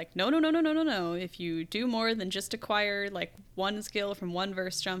Waymond is like, no. If you do more than just acquire, like, one skill from one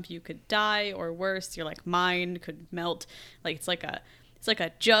verse jump, you could die, or worse, your, like, mind could melt. Like, it's like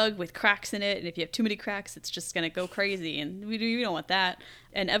a jug with cracks in it, and if you have too many cracks, it's just gonna go crazy, and we don't want that.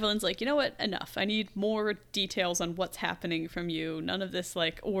 And Evelyn's like, you know what, enough. I need more details on what's happening from you. None of this,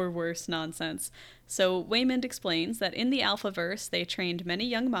 like, or worse nonsense. So Waymond explains that in the Alphaverse, they trained many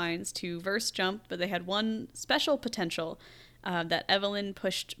young minds to verse jump, but they had one special potential that Evelyn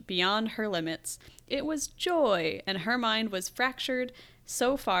pushed beyond her limits. It was joy, and her mind was fractured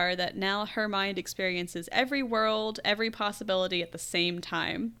so far that now her mind experiences every world, every possibility at the same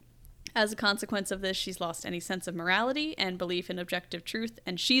time. As a consequence of this, she's lost any sense of morality and belief in objective truth,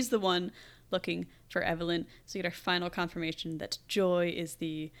 and she's the one looking for Evelyn. So we get our final confirmation that Joy is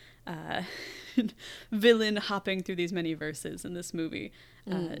the villain hopping through these many verses in this movie.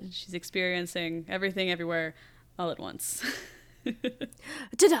 She's experiencing everything everywhere all at once.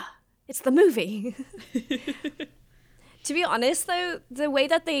 Ta-da! It's the movie. To be honest, though, the way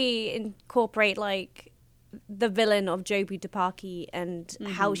that they incorporate, like, the villain of Jobu Tupaki and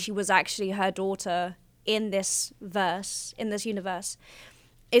how she was actually her daughter in this universe,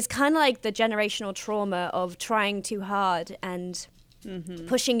 is kind of like the generational trauma of trying too hard and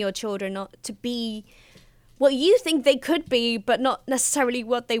pushing your children not to be what you think they could be, but not necessarily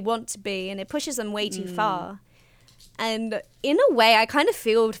what they want to be, and it pushes them way too far. And in a way, I kind of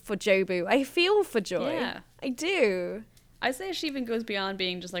feel for Jobu. I feel for Joy. Yeah. I do. I say she even goes beyond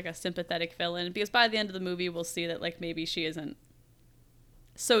being just, like, a sympathetic villain, because by the end of the movie, we'll see that, like, maybe she isn't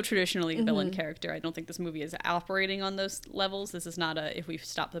so traditionally a villain character. I don't think this movie is operating on those levels. This is not a, if we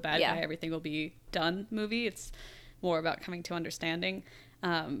stop the bad guy, everything will be done movie. It's more about coming to understanding.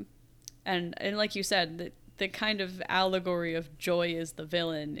 And like you said, the kind of allegory of Joy is the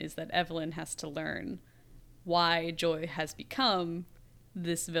villain is that Evelyn has to learn why Joy has become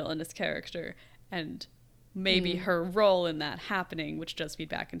this villainous character, and maybe her role in that happening, which does feed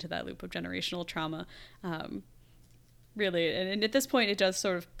back into that loop of generational trauma. Really, and at this point, it does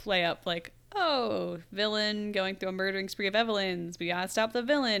sort of play up, like, oh, villain going through a murdering spree of Evelyn's. We gotta stop the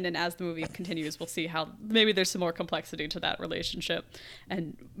villain. And as the movie continues, we'll see how maybe there's some more complexity to that relationship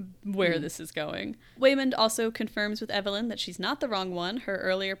and where this is going. Waymond also confirms with Evelyn that she's not the wrong one. Her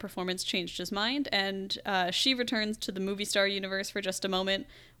earlier performance changed his mind, and she returns to the movie star universe for just a moment,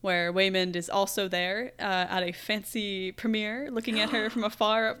 where Waymond is also there at a fancy premiere, looking at her from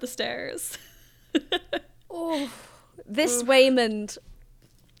afar up the stairs. Oh, this Waymond.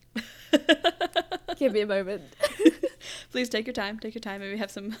 Give me a moment. Please take your time. Take your time. Maybe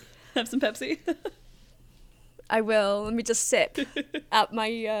have some Pepsi. I will. Let me just sip at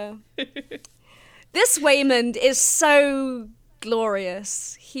my. This Waymond is so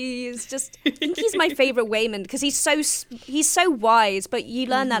glorious. He is just. I think he's my favorite Waymond because he's so wise. But you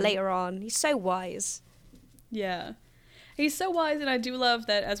learn that later on. He's so wise. Yeah, he's so wise, and I do love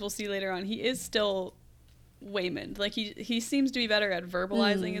that. As we'll see later on, he is still Waymond. Like he seems to be better at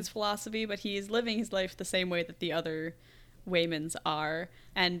verbalizing his philosophy, but he is living his life the same way that the other Waymonds are.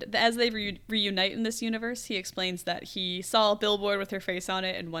 And as they reunite in this universe, he explains that he saw a billboard with her face on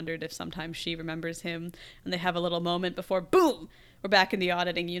it and wondered if sometimes she remembers him. And they have a little moment before, boom, we're back in the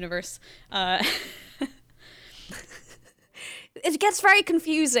auditing universe. It gets very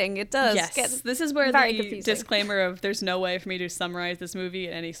confusing. It does. Yes, this is where the disclaimer of there's no way for me to summarize this movie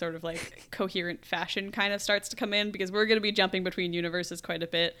in any sort of like coherent fashion kind of starts to come in, because we're going to be jumping between universes quite a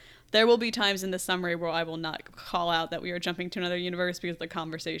bit. There will be times in the summary where I will not call out that we are jumping to another universe because the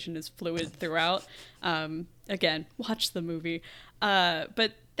conversation is fluid throughout. Again, watch the movie.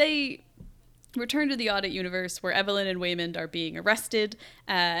 But they return to the audit universe where Evelyn and Waymond are being arrested,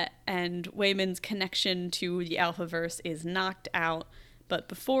 and Waymond's connection to the Alphaverse is knocked out. But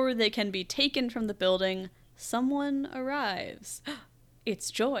before they can be taken from the building, someone arrives.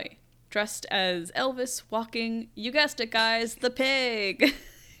 It's Joy, dressed as Elvis walking, you guessed it guys, the pig.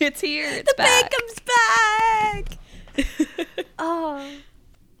 It's here, it's back. The pig comes back! Oh,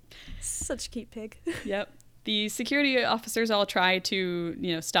 such a cute pig. Yep. The security officers all try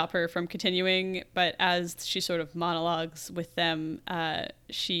to, stop her from continuing, but as she sort of monologues with them,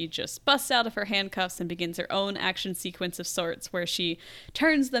 she just busts out of her handcuffs and begins her own action sequence of sorts, where she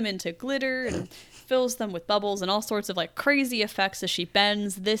turns them into glitter and fills them with bubbles and all sorts of like crazy effects as she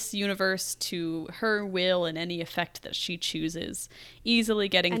bends this universe to her will and any effect that she chooses, easily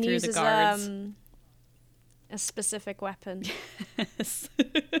getting and through uses, the guards. A specific weapon. Yes.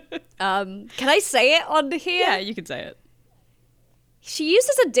 Can I say it on here? Yeah, you can say it. She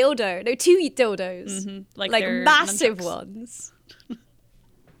uses a dildo. No, 2 dildos. Mm-hmm. Like massive nunchucks. Ones.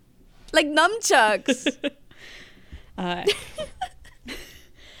 Like nunchucks. And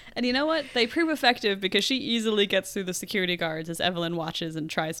you know what? They prove effective because she easily gets through the security guards as Evelyn watches and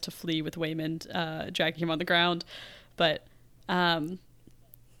tries to flee with Waymond, dragging him on the ground. But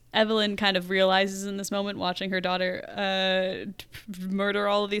Evelyn kind of realizes in this moment, watching her daughter murder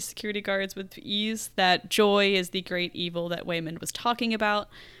all of these security guards with ease, that Joy is the great evil that Waymond was talking about.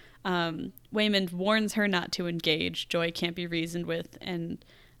 Waymond warns her not to engage. Joy can't be reasoned with, and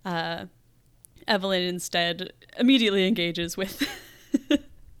Evelyn instead immediately engages with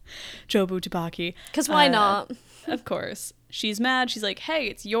Jobu Tupaki. Because why not? Of course. She's mad. She's like, hey,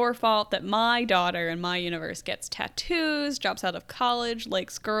 it's your fault that my daughter in my universe gets tattoos, drops out of college,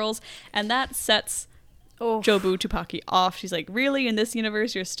 likes girls, and that sets Jobu Tupaki off. She's like, really? In this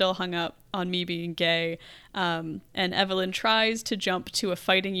universe, you're still hung up on me being gay? And Evelyn tries to jump to a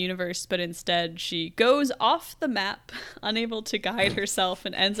fighting universe, but instead she goes off the map, unable to guide herself,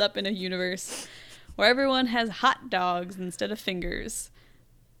 and ends up in a universe where everyone has hot dogs instead of fingers.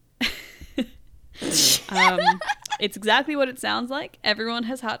 It's exactly what it sounds like. Everyone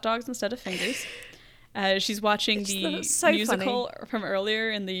has hot dogs instead of fingers. She's watching the musical from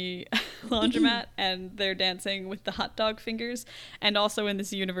earlier in the laundromat, and they're dancing with the hot dog fingers. And also in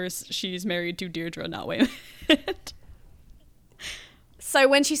this universe, she's married to Deirdre, not Waymond. So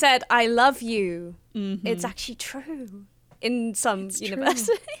when she said, I love you, it's actually true in some universe.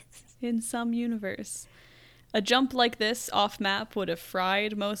 In some universe. A jump like this off map would have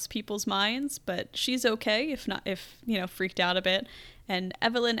fried most people's minds, but she's okay if freaked out a bit. And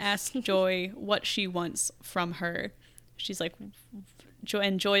Evelyn asks Joy what she wants from her. She's like,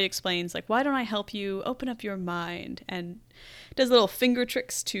 Joy explains, like, why don't I help you open up your mind? And does little finger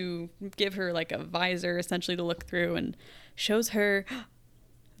tricks to give her like a visor essentially to look through, and shows her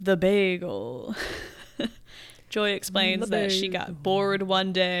the bagel. Joy explains that she got bored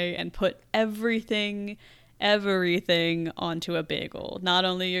one day and put everything onto a bagel. Not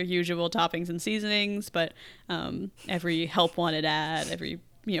only your usual toppings and seasonings, but every help wanted ad, every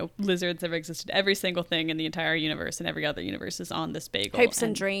lizards have existed. Every single thing in the entire universe and every other universe is on this bagel. Hopes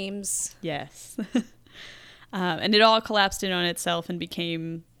and dreams. Yes. And it all collapsed in on itself and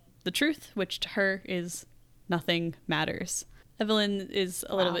became the truth, which to her is nothing matters. Evelyn is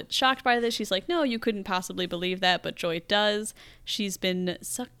a little bit shocked by this. She's like, no, you couldn't possibly believe that, but Joy does. She's been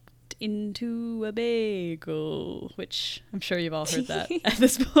sucked into a bagel, which I'm sure you've all heard that at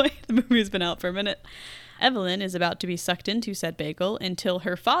this point. The movie's been out for a minute. Evelyn is about to be sucked into said bagel until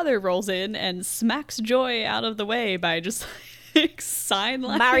her father rolls in and smacks Joy out of the way by just sign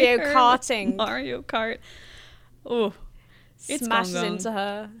language. Mario Kart. Oh, it's smashes Gong Gong. into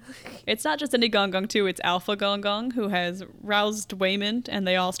her. It's not just any Gong Gong too. It's Alpha Gong Gong, who has roused Waymond, and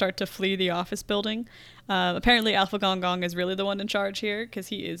they all start to flee the office building. Apparently, Alpha Gong Gong is really the one in charge here because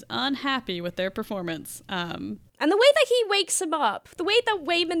he is unhappy with their performance. And the way that he wakes him up, the way that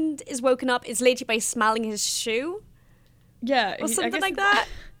Waymond is woken up is literally by smelling his shoe. Yeah. Or something like that.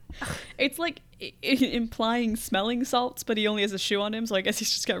 It's like implying smelling salts, but he only has a shoe on him, so I guess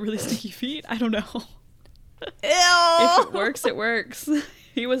he's just got really sticky feet. I don't know. Ew. If it works, it works.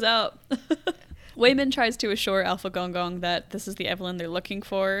 He was out. Waymond tries to assure Alpha Gong Gong that this is the Evelyn they're looking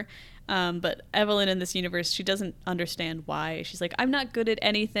for. But Evelyn in this universe, she doesn't understand why. She's like, I'm not good at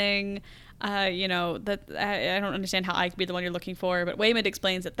anything. I don't understand how I could be the one you're looking for. But Waymond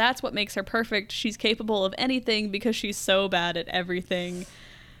explains that that's what makes her perfect. She's capable of anything because she's so bad at everything.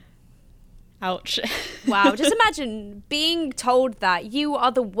 Ouch. Wow. Just imagine being told that you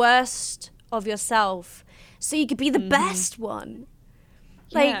are the worst of yourself so you could be the best one.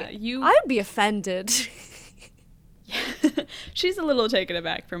 I would be offended. She's a little taken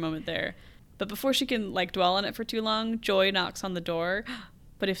aback for a moment there. But before she can dwell on it for too long, Joy knocks on the door.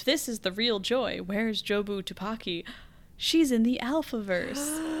 But if this is the real Joy, where's Jobu Tupaki? She's in the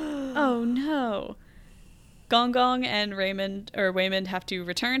Alphaverse. Oh no. Gong Gong and Waymond have to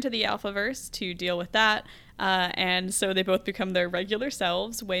return to the Alphaverse to deal with that. And so they both become their regular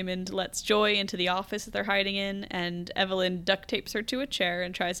selves. Waymond lets Joy into the office that they're hiding in, and Evelyn duct tapes her to a chair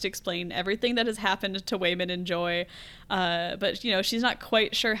and tries to explain everything that has happened to Waymond and Joy. But she's not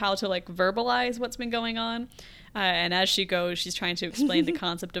quite sure how to verbalize what's been going on. And as she goes, she's trying to explain the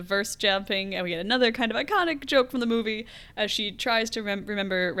concept of verse jumping, and we get another kind of iconic joke from the movie as she tries to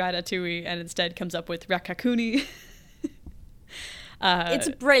remember Ratatouille and instead comes up with Rakakuni. It's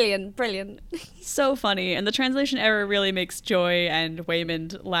brilliant. So funny, and the translation error really makes Joy and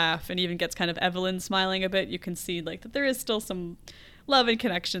Waymond laugh, and even gets kind of Evelyn smiling a bit. You can see that there is still some love and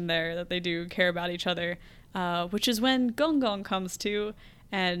connection there, that they do care about each other, which is when Gong Gong comes to,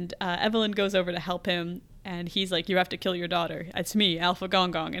 and Evelyn goes over to help him. And he's like, you have to kill your daughter. It's me, Alpha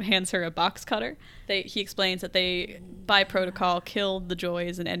Gong Gong, and hands her a box cutter. He explains that they, by protocol, kill the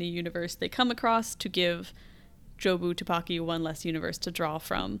Joys in any universe they come across to give Jobu Tupaki one less universe to draw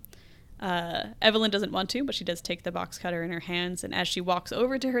from. Evelyn doesn't want to, but she does take the box cutter in her hands, and as she walks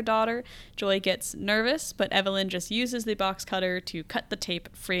over to her daughter, Joy gets nervous, but Evelyn just uses the box cutter to cut the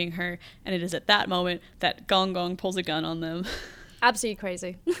tape, freeing her, and it is at that moment that Gong Gong pulls a gun on them. Absolutely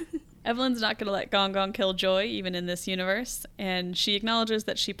crazy. Evelyn's not going to let Gong Gong kill Joy, even in this universe, and she acknowledges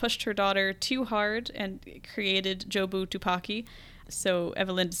that she pushed her daughter too hard and created Jobu Tupaki. So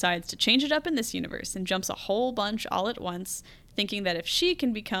Evelyn decides to change it up in this universe and jumps a whole bunch all at once, thinking that if she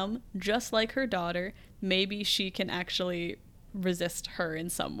can become just like her daughter, maybe she can actually resist her in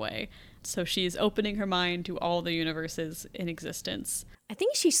some way. So she's opening her mind to all the universes in existence. I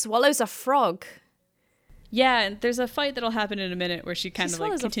think she swallows a frog. Yeah, and there's a fight that'll happen in a minute where she kind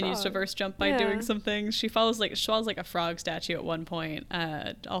of continues to verse jump by doing some things. She swallows like a frog statue at one point.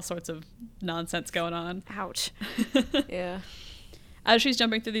 All sorts of nonsense going on. Ouch. Yeah. As she's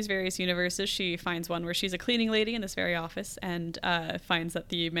jumping through these various universes, she finds one where she's a cleaning lady in this very office, and finds that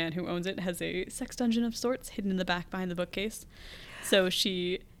the man who owns it has a sex dungeon of sorts hidden in the back behind the bookcase. So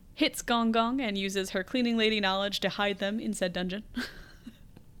she hits Gong Gong and uses her cleaning lady knowledge to hide them in said dungeon.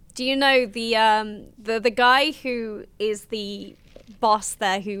 Do you know the guy who is the boss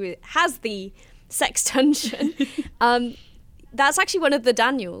there, who has the sex dungeon? That's actually one of the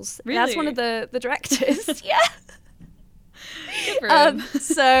Daniels. Really? That's one of the directors. Yeah. Good for him.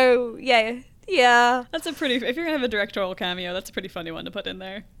 So yeah. That's if you're gonna have a directorial cameo, that's a pretty funny one to put in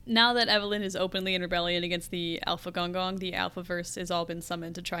there. Now that Evelyn is openly in rebellion against the Alpha Gong Gong, the Alphaverse has all been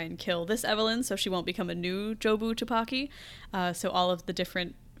summoned to try and kill this Evelyn, so she won't become a new Jobu Tupaki. So all of the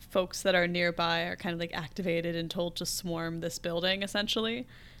different folks that are nearby are kind of activated and told to swarm this building, essentially.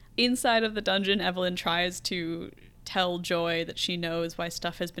 Inside of the dungeon, Evelyn tries to tell Joy that she knows why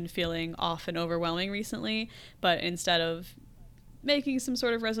stuff has been feeling off and overwhelming recently, but instead of making some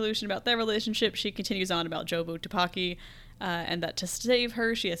sort of resolution about their relationship, she continues on about Jobu Tupaki. and that to save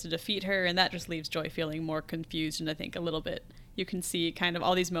her, she has to defeat her, and that just leaves Joy feeling more confused, and I think a little bit you can see kind of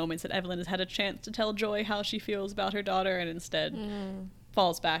all these moments that Evelyn has had a chance to tell Joy how she feels about her daughter, and instead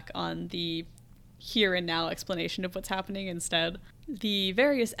falls back on the here and now explanation of what's happening instead. The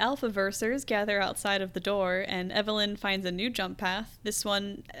various Alphaversers gather outside of the door, and Evelyn finds a new jump path, this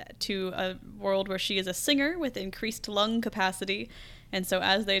one to a world where she is a singer with increased lung capacity. And so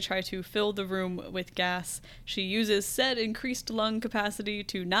as they try to fill the room with gas, she uses said increased lung capacity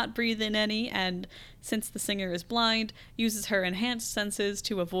to not breathe in any, and since the singer is blind, uses her enhanced senses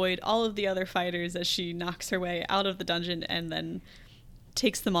to avoid all of the other fighters as she knocks her way out of the dungeon and then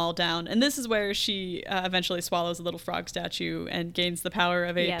takes them all down. And this is where she eventually swallows a little frog statue and gains the power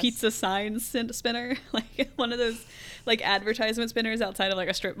of a pizza sign spinner, like one of those like advertisement spinners outside of like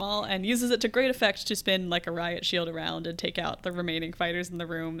a strip mall, and uses it to great effect to spin like a riot shield around and take out the remaining fighters in the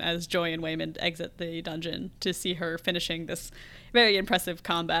room as Joy and Waymond exit the dungeon to see her finishing this very impressive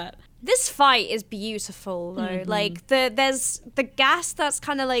combat. This fight is beautiful though. Like there's the gas that's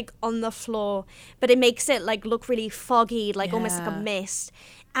kind of like on the floor, but it makes it like look really foggy, like almost like a mist.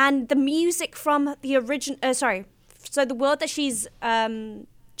 And the music from the original, so the world that she's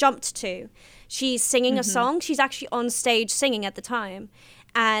jumped to, she's singing a song. She's actually on stage singing at the time,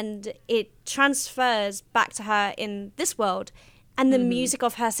 and it transfers back to her in this world, and the music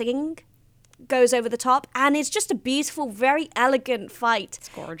of her singing goes over the top, and it's just a beautiful, very elegant fight. It's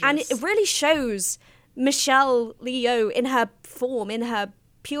gorgeous. And it really shows Michelle Yeoh in her form, in her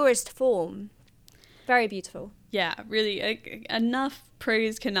purest form. Very beautiful. Yeah, really, enough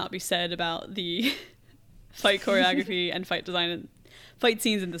praise cannot be said about the fight choreography and fight design and fight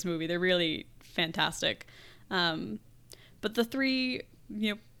scenes in this movie. They're really fantastic. But the three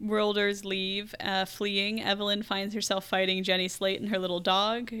worlders leave, fleeing. Evelyn finds herself fighting Jenny Slate and her little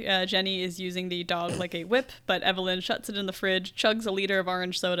dog. Jenny is using the dog like a whip, but Evelyn shuts it in the fridge, chugs a liter of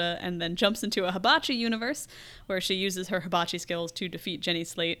orange soda, and then jumps into a hibachi universe where she uses her hibachi skills to defeat Jenny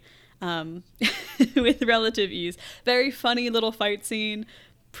Slate with relative ease. Very funny little fight scene,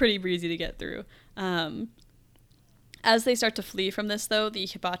 pretty breezy to get through. As they start to flee from this, though, the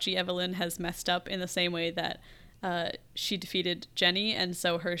hibachi Evelyn has messed up in the same way that she defeated Jenny, and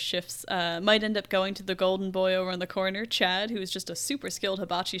so her shifts might end up going to the golden boy over in the corner, Chad, who's just a super skilled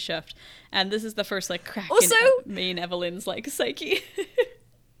hibachi chef. And this is the first like crack in main Evelyn's like psyche.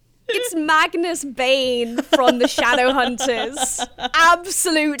 It's Magnus Bane from the Shadowhunters.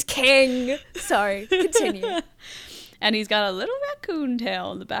 Absolute king. Sorry, continue. And he's got a little raccoon tail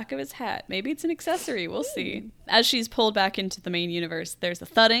on the back of his hat. Maybe it's an accessory. We'll see. As she's pulled back into the main universe, there's a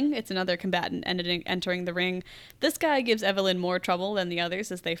thudding. It's another combatant entering the ring. This guy gives Evelyn more trouble than the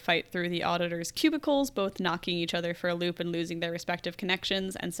others as they fight through the auditor's cubicles, both knocking each other for a loop and losing their respective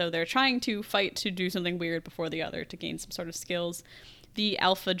connections. And so they're trying to fight to do something weird before the other to gain some sort of skills. The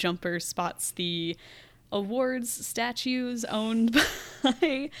alpha jumper spots the awards statues owned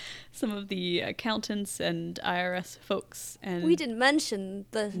by some of the accountants and IRS folks. And we didn't mention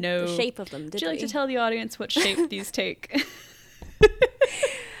the shape of them, did we? Would you like to tell the audience what shape these take?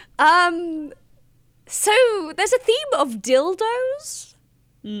 So there's a theme of dildos.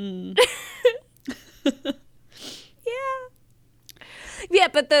 Yeah,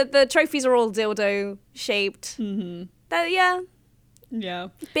 but the trophies are all dildo shaped. Yeah.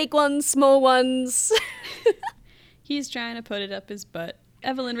 Big ones, small ones. He's trying to put it up his butt.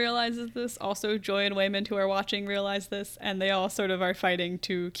 Evelyn realizes this. Also, Joy and Waymond, who are watching, realize this, and they all sort of are fighting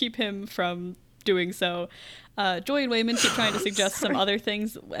to keep him from doing so. Joy and Waymond keep trying to suggest some other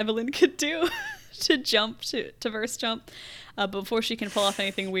things Evelyn could do to jump, to verse jump. Before she can pull off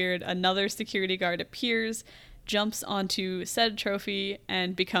anything weird, another security guard appears, jumps onto said trophy,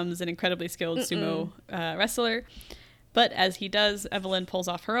 and becomes an incredibly skilled sumo wrestler. But as he does, Evelyn pulls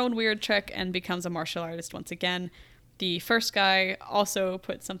off her own weird trick and becomes a martial artist once again. The first guy also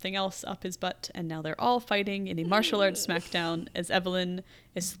put something else up his butt, and now they're all fighting in a martial arts smackdown as Evelyn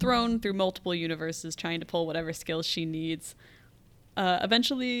is thrown through multiple universes trying to pull whatever skills she needs.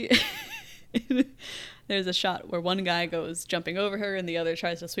 Eventually, there's a shot where one guy goes jumping over her and the other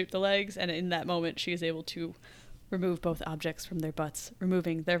tries to sweep the legs, and in that moment she is able to remove both objects from their butts,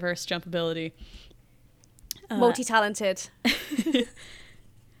 removing their verse jump ability. Multi-talented.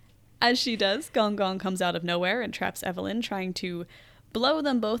 As she does, Gong Gong comes out of nowhere and traps Evelyn, trying to blow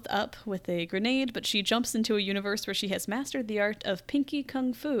them both up with a grenade, but she jumps into a universe where she has mastered the art of Pinky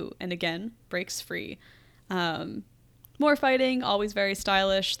Kung Fu, and again, breaks free. More fighting, always very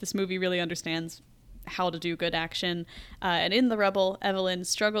stylish. This movie really understands how to do good action. And in The Rebel, Evelyn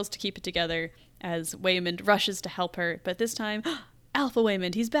struggles to keep it together as Waymond rushes to help her, but this time, Alpha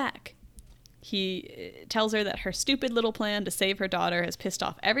Waymond, he's back. He tells her that her stupid little plan to save her daughter has pissed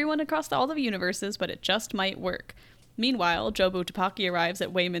off everyone across all the universes, but it just might work. Meanwhile, Jobu Tupaki arrives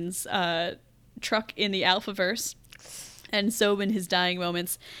at Wayman's truck in the Alphaverse, and so in his dying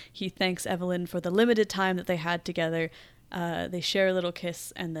moments, he thanks Evelyn for the limited time that they had together. They share a little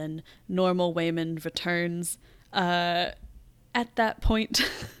kiss, and then normal Wayman returns. At that point,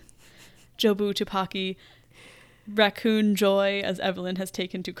 Jobu Tupaki, Raccoon Joy, as Evelyn has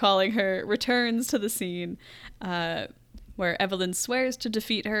taken to calling her, returns to the scene where Evelyn swears to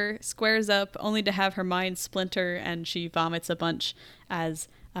defeat her, squares up, only to have her mind splinter, and she vomits a bunch as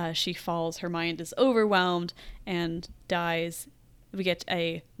she falls. Her mind is overwhelmed and dies. We get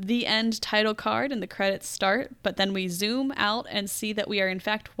the end title card and the credits start, but then we zoom out and see that we are in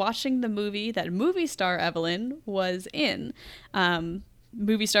fact watching the movie that movie star Evelyn was in.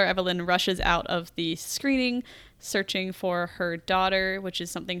 Movie star Evelyn rushes out of the screening searching for her daughter, which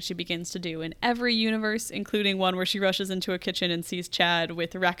is something she begins to do in every universe, including one where she rushes into a kitchen and sees Chad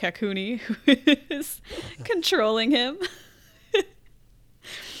with Rakakuni, who is controlling him.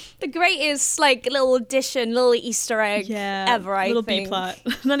 The greatest, like, little addition, little Easter egg ever, I little think. B-plot.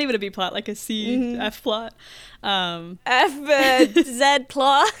 Not even a B-plot, like a C, F plot. Z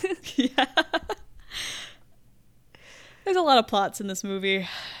plot. Yeah. There's a lot of plots in this movie,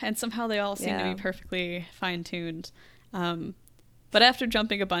 and somehow they all seem to be perfectly fine-tuned. But after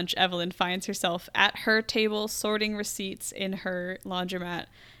jumping a bunch, Evelyn finds herself at her table sorting receipts in her laundromat,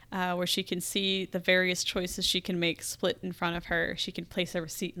 where she can see the various choices she can make split in front of her. She can place a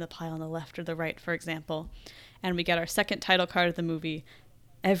receipt in the pile on the left or the right, for example. And we get our second title card of the movie,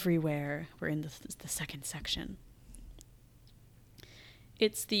 Everywhere. We're in the second section.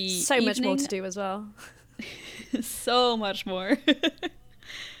 It's the so much more to do as well. So much more.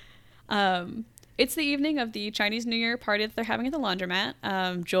 It's the evening of the Chinese New Year party that they're having at the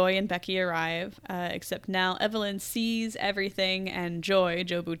laundromat. Joy and Becky arrive, except now Evelyn sees everything, and Jobu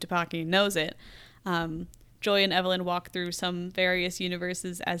Tupaki, knows it. Joy and Evelyn walk through some various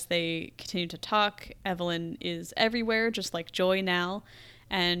universes as they continue to talk. Evelyn is everywhere, just like Joy now,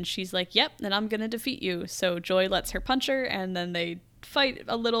 and she's like, yep, then I'm gonna defeat you. So Joy lets her punch her, and then they fight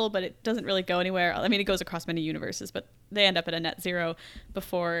a little, but it doesn't really go anywhere. I mean, it goes across many universes, but they end up at a net zero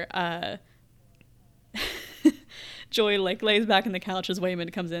before Joy like lays back in the couch as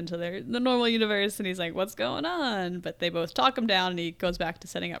Wayman comes into the normal universe, and he's like, what's going on? But they both talk him down, and he goes back to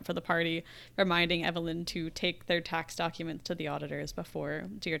setting up for the party, reminding Evelyn to take their tax documents to the auditors before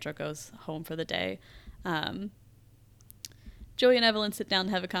Deirdre goes home for the day. Joy and Evelyn sit down and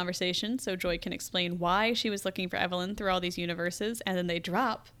have a conversation so Joy can explain why she was looking for Evelyn through all these universes, and then they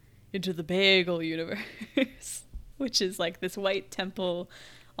drop into the Bagel universe, which is like this white temple,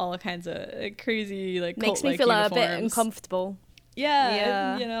 all kinds of crazy, like, makes me feel uniforms. A bit uncomfortable.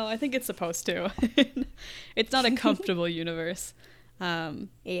 Yeah, you know, I think it's supposed to. It's not a comfortable universe.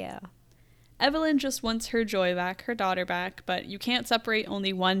 Yeah. Evelyn just wants her Joy back, her daughter back, but you can't separate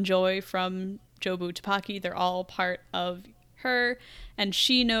only one Joy from Jobu Tupaki. They're all part of her, and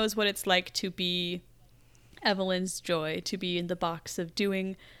she knows what it's like to be Evelyn's Joy, to be in the box of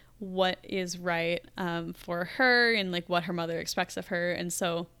doing what is right for her and like what her mother expects of her. And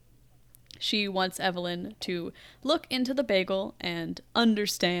so she wants Evelyn to look into the bagel and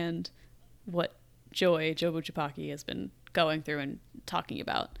understand what Jobu Tupaki has been going through and talking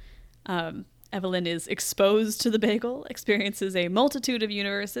about. Evelyn is exposed to the bagel, experiences a multitude of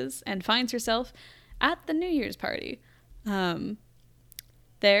universes, and finds herself at the New Year's party.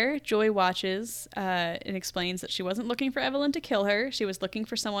 There, Joy watches and explains that she wasn't looking for Evelyn to kill her. She was looking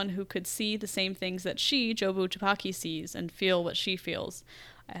for someone who could see the same things that she, Jobu Tupaki, sees and feel what she feels.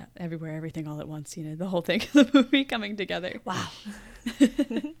 Everywhere, everything, all at once, you know, the whole thing of the movie coming together. Wow.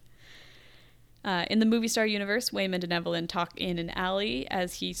 In the movie star universe, Wayman and Evelyn talk in an alley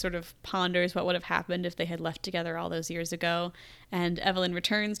as he sort of ponders what would have happened if they had left together all those years ago. And Evelyn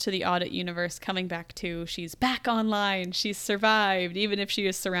returns to the audit universe, coming back to, she's back online, she's survived, even if she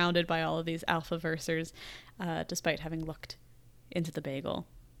is surrounded by all of these alpha-versers, despite having looked into the bagel.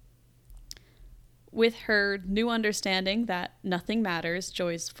 With her new understanding that nothing matters,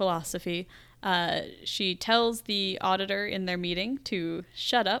 Joy's philosophy, she tells the auditor in their meeting to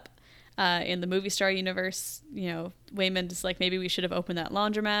shut up. In the movie star universe, you know, Wayman is like, maybe we should have opened that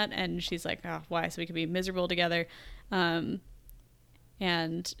laundromat, and she's like, oh, why? So we could be miserable together. And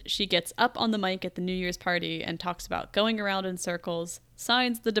she gets up on the mic at the New Year's party and talks about going around in circles,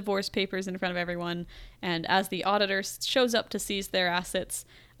 signs the divorce papers in front of everyone, and as the auditor shows up to seize their assets,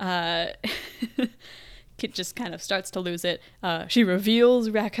 Kit just kind of starts to lose it. She reveals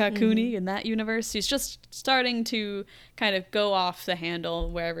Rakakuni in that universe. She's just starting to kind of go off the handle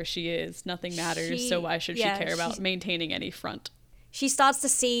wherever she is. Nothing matters, so why should she care about maintaining any front? She starts to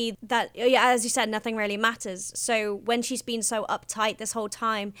see that, as you said, nothing really matters. So when she's been so uptight this whole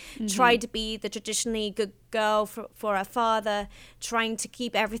time, tried to be the traditionally good girl for her father, trying to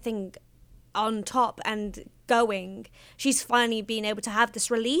keep everything on top and going, she's finally been able to have this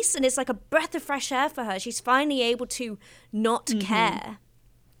release, and it's like a breath of fresh air for her. She's finally able to not care,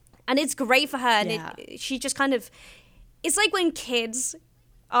 and it's great for her. And she just kind of, it's like when kids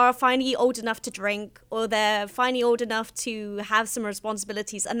are finally old enough to drink, or they're finally old enough to have some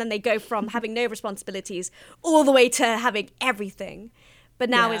responsibilities, and then they go from having no responsibilities all the way to having everything. But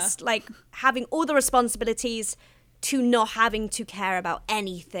now it's like having all the responsibilities to not having to care about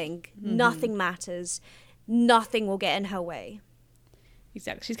anything. Nothing matters. Nothing will get in her way.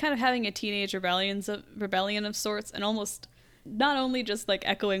 Exactly. She's kind of having a teenage rebellion of sorts, and almost not only just like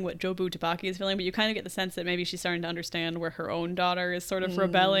echoing what Jobu Tabaki is feeling, but you kind of get the sense that maybe she's starting to understand where her own daughter is sort of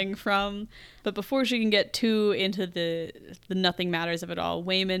rebelling from. But before she can get too into the nothing matters of it all,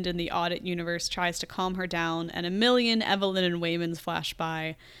 Waymond in the audit universe tries to calm her down, and a million Evelyn and Waymonds flash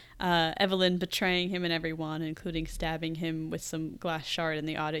by. Evelyn betraying him and everyone, including stabbing him with some glass shard in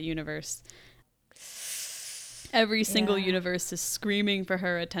the audit universe. Every single universe is screaming for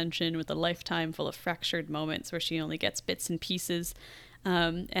her attention, with a lifetime full of fractured moments where she only gets bits and pieces.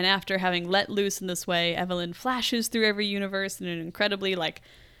 And after having let loose in this way, Evelyn flashes through every universe in an incredibly, like,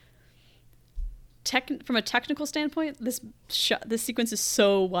 from a technical standpoint, this sequence is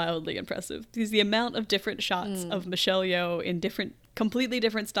so wildly impressive, because the amount of different shots of Michelle Yeoh in completely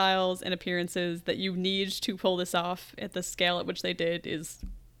different styles and appearances that you need to pull this off at the scale at which they did is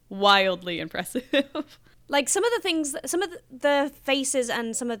wildly impressive. Like some of the things, some of the faces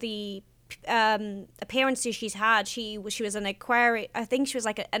and some of the appearances she's had. She was an Aquarius. I think she was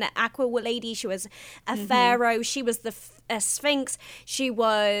like an Aqua lady. She was a pharaoh. She was the Sphinx. She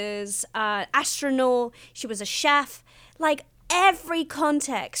was an astronaut. She was a chef. Like every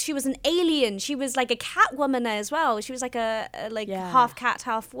context. She was an alien. She was like a cat woman as well. She was like a half cat,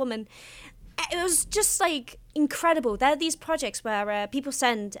 half woman. It was just like incredible. There are these projects where people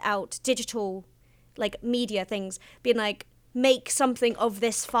send out digital like media things, being like, make something of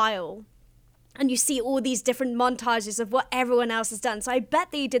this file, and you see all these different montages of what everyone else has done. So I bet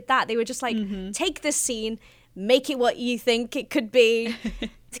they did that. They were just like, take this scene, make it what you think it could be,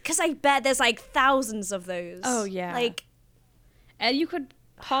 because I bet there's like thousands of those. Oh yeah. Like, and you could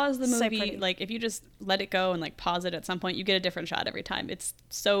pause the movie, pretty. like if you just let it go and like pause it at some point, you get a different shot every time. It's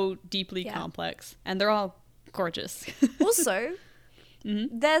so deeply complex, and they're all gorgeous. Also,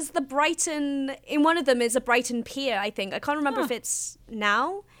 there's the Brighton, in one of them is a Brighton pier, I think. I can't remember if it's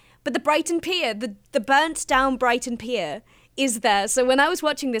now, but the Brighton pier, the burnt down Brighton pier is there. So when I was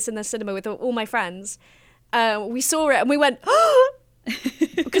watching this in the cinema with all my friends, we saw it and we went, oh!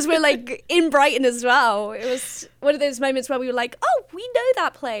 Because we're like in Brighton as well. It was one of those moments where we were like, oh, we know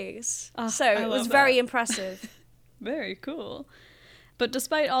that place. So it was very impressive. Very cool. But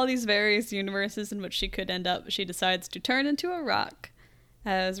despite all these various universes in which she could end up, she decides to turn into a rock,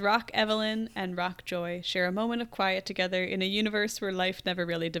 as Rock Evelyn and Rock Joy share a moment of quiet together in a universe where life never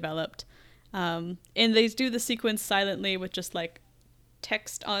really developed. And they do the sequence silently with just like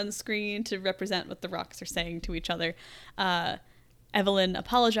text on screen to represent what the rocks are saying to each other. Evelyn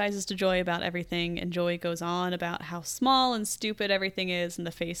apologizes to Joy about everything, and Joy goes on about how small and stupid everything is in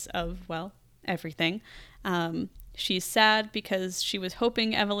the face of, well, everything. She's sad because she was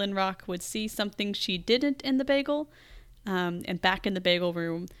hoping Evelyn Rock would see something she didn't in the bagel. And back in the bagel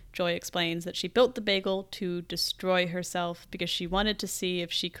room, Joy explains that she built the bagel to destroy herself because she wanted to see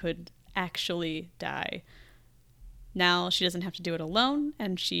if she could actually die. Now she doesn't have to do it alone,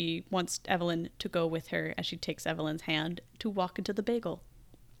 and she wants Evelyn to go with her as she takes Evelyn's hand to walk into the bagel.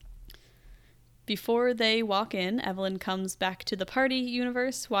 Before they walk in, Evelyn comes back to the party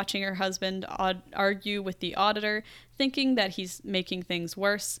universe, watching her husband argue with the auditor, thinking that he's making things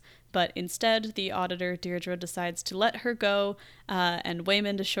worse. But instead, the auditor, Deirdre, decides to let her go, and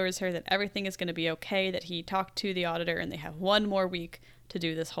Waymond assures her that everything is going to be okay, that he talked to the auditor, and they have one more week to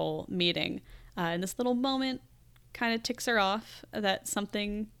do this whole meeting. And this little moment kind of ticks her off that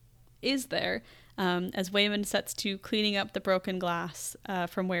something is there, as Waymond sets to cleaning up the broken glass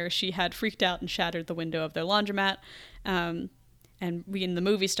from where she had freaked out and shattered the window of their laundromat. And we, in the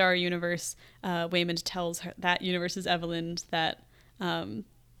movie star universe, Waymond tells her, that universe's Evelyn, that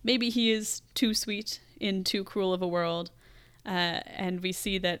maybe he is too sweet in too cruel of a world. And we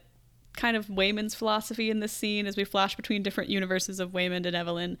see that kind of Waymond's philosophy in this scene as we flash between different universes of Waymond and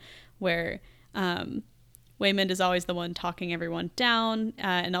Evelyn, where Waymond is always the one talking everyone down,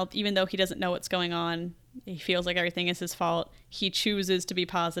 and even though he doesn't know what's going on, he feels like everything is his fault. He chooses to be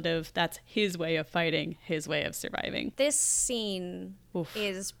positive. That's his way of fighting, his way of surviving. This scene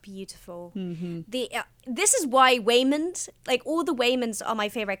is beautiful. Mm-hmm. This is why Waymond, like all the Waymonds are my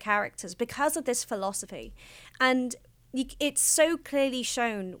favorite characters, because of this philosophy. And it's so clearly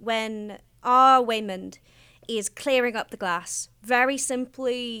shown when our Waymond is clearing up the glass, very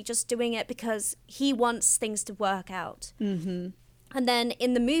simply just doing it because he wants things to work out. Mm-hmm. And then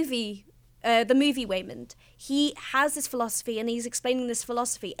in the movie Waymond, he has this philosophy and he's explaining this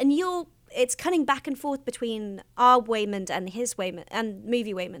philosophy, and it's cutting back and forth between our Waymond and his Waymond and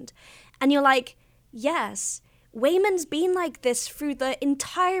movie Waymond, and you're like, yes, Waymond's been like this through the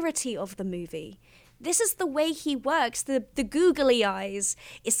entirety of the movie. This is the way he works. The googly eyes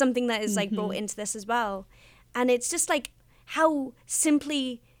is something that is like brought into this as well, and it's just like how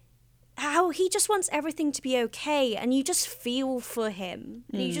he just wants everything to be okay, and you just feel for him.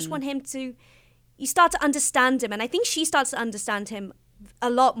 And you just want him to... You start to understand him, and I think she starts to understand him a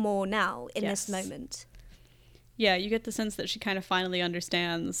lot more now in this moment. Yeah, you get the sense that she kind of finally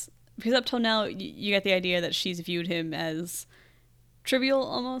understands, because up till now, you get the idea that she's viewed him as trivial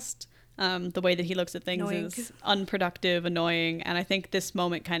almost. The way that he looks at things is unproductive, annoying, and I think this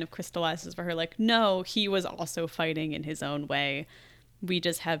moment kind of crystallizes for her, like, no, he was also fighting in his own way. We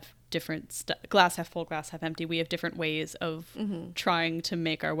just have different glass half full, glass half empty. We have different ways of trying to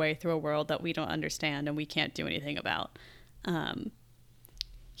make our way through a world that we don't understand and we can't do anything about.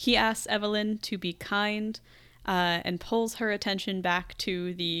 He asks Evelyn to be kind and pulls her attention back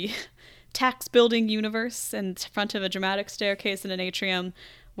to the tax building universe in front of a dramatic staircase in an atrium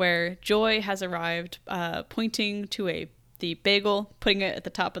where Joy has arrived, pointing to the bagel, putting it at the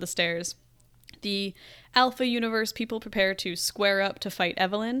top of the stairs. The Alpha universe people prepare to square up to fight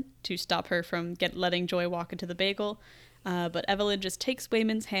Evelyn to stop her from letting Joy walk into the bagel. But Evelyn just takes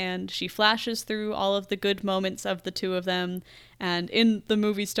Waymond's hand. She flashes through all of the good moments of the two of them. And in the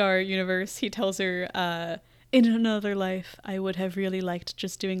movie star universe, he tells her, in another life, I would have really liked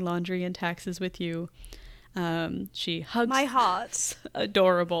just doing laundry and taxes with you. She hugs... My heart.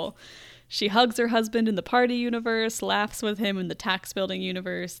 Adorable. She hugs her husband in the party universe, laughs with him in the tax building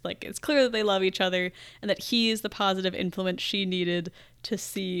universe. Like, it's clear that they love each other and that he is the positive influence she needed to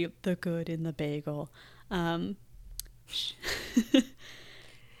see the good in the bagel.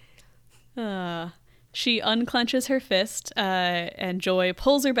 She unclenches her fist, and Joy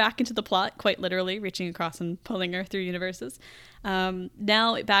pulls her back into the plot, quite literally, reaching across and pulling her through universes.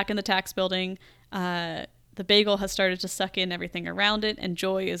 Now, back in the tax building, the bagel has started to suck in everything around it, and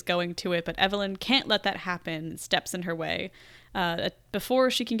Joy is going to it, but Evelyn can't let that happen and steps in her way.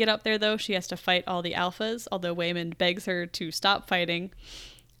 Before she can get up there, though, she has to fight all the alphas, although Waymond begs her to stop fighting.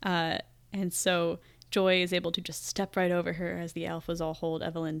 And so Joy is able to just step right over her as the alphas all hold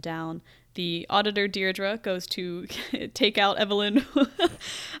Evelyn down. The auditor Deirdre goes to take out Evelyn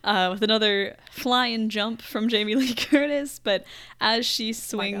with another flying jump from Jamie Lee Curtis, but as she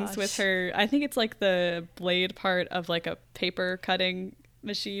swings with her, I think it's like the blade part of like a paper cutting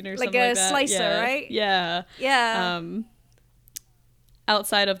machine or something like that. Like a slicer, right? Yeah. Yeah.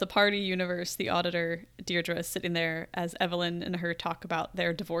 Outside of the party universe, the auditor Deirdre is sitting there as Evelyn and her talk about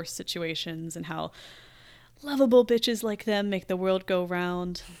their divorce situations and how lovable bitches like them make the world go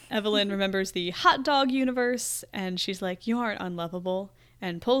round. Evelyn remembers the hot dog universe, and she's like, you aren't unlovable,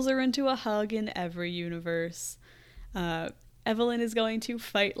 and pulls her into a hug in every universe. Evelyn is going to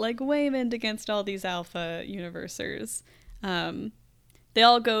fight like Waymond against all these alpha universers. They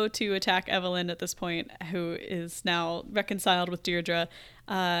all go to attack Evelyn at this point, who is now reconciled with Deirdre,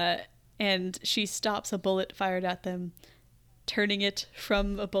 and she stops a bullet fired at them, turning it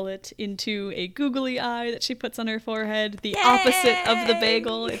from a bullet into a googly eye that she puts on her forehead, the opposite of the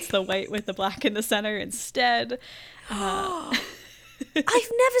bagel. It's the white with the black in the center instead. I've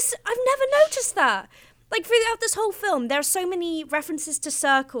never noticed that. Like, throughout this whole film, there are so many references to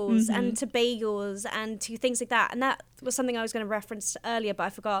circles and to bagels and to things like that. And that was something I was going to reference earlier, but I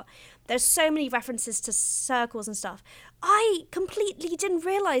forgot. There's so many references to circles and stuff. I completely didn't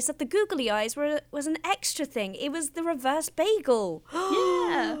realize that the googly eyes was an extra thing. It was the reverse bagel.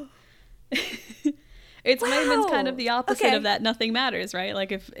 Yeah. It's Waymond's kind of the opposite of that nothing matters, right?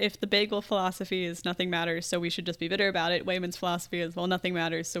 Like if the bagel philosophy is nothing matters, so we should just be bitter about it, Waymond's philosophy is, well, nothing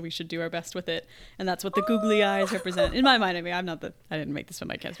matters, so we should do our best with it. And that's what the googly eyes represent. In my mind, I mean, I didn't make this film,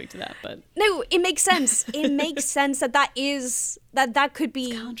 I can't speak to that, but... No, it makes sense. It makes sense that could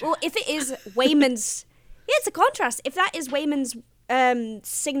be... Well, if it is Waymond's... Yeah, it's a contrast. If that is Waymond's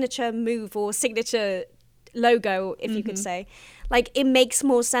signature move or signature logo, if you could say, Like, it makes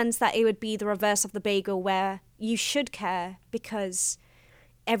more sense that it would be the reverse of the bagel, where you should care because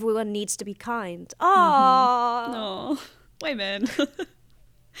everyone needs to be kind. Aww. No, women.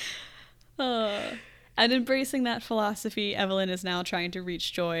 And embracing that philosophy, Evelyn is now trying to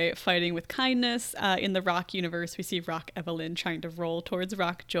reach Joy, fighting with kindness. In the Rock universe, we see Rock Evelyn trying to roll towards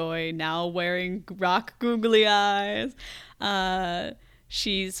Rock Joy, now wearing Rock googly eyes.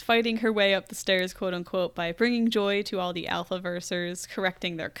 She's fighting her way up the stairs, quote unquote, by bringing joy to all the Alphaversers,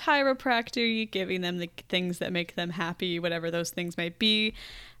 correcting their chiropractic, giving them the things that make them happy, whatever those things might be,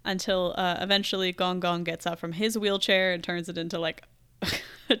 until eventually Gong Gong gets up from his wheelchair and turns it into like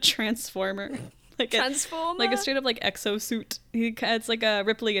a transformer. Like Transformer? Like a straight up like exosuit. It's like a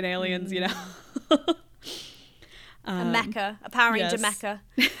Ripley in Aliens, you know? A mecha. A Power Ranger yes.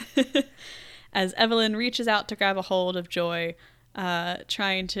 mecha. As Evelyn reaches out to grab a hold of Joy,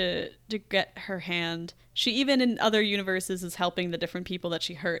 trying to get her hand. She even in other universes is helping the different people that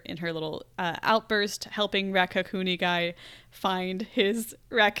she hurt in her little outburst, helping Rakakuni guy find his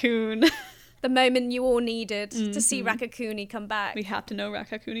raccoon. The moment you all needed to see Rakakuni come back. We have to know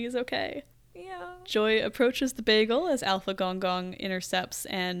Rakakuni is okay. Yeah. Joy approaches the bagel as Alpha Gong Gong intercepts,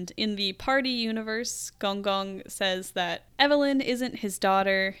 and in the party universe, Gong Gong says that Evelyn isn't his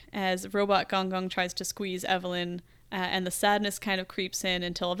daughter, as Robot Gong Gong tries to squeeze Evelyn, and the sadness kind of creeps in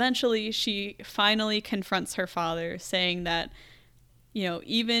until eventually she finally confronts her father, saying that, you know,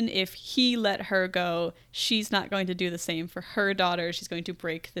 even if he let her go, she's not going to do the same for her daughter. She's going to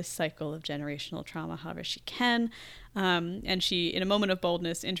break this cycle of generational trauma however she can. And she, in a moment of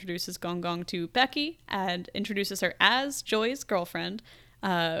boldness, introduces Gong Gong to Becky and introduces her as Joy's girlfriend,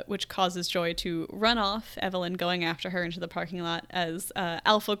 which causes Joy to run off, Evelyn going after her into the parking lot as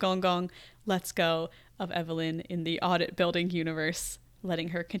Alpha Gong Gong lets go of Evelyn in the audit building universe, letting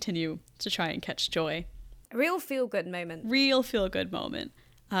her continue to try and catch Joy. A real feel-good moment. Real feel-good moment.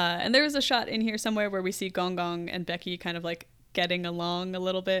 And there is a shot in here somewhere where we see Gong Gong and Becky kind of like getting along a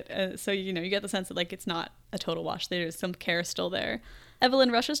little bit. So, you know, you get the sense that like it's not a total wash. There's some care still there.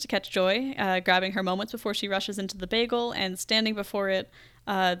 Evelyn rushes to catch Joy, grabbing her moments before she rushes into the bagel, and standing before it,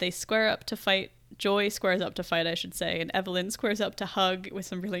 they square up to fight. Joy squares up to fight, I should say, and Evelyn squares up to hug with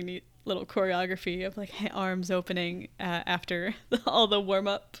some really neat little choreography of like arms opening after all the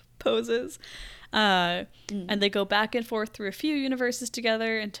warm-up poses. And they go back and forth through a few universes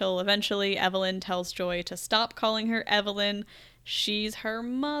together until eventually Evelyn tells Joy to stop calling her Evelyn. She's her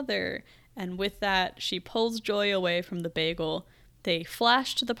mother. And with that, she pulls Joy away from the bagel. They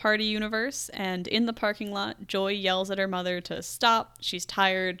flash to the party universe, and in the parking lot, Joy yells at her mother to stop. She's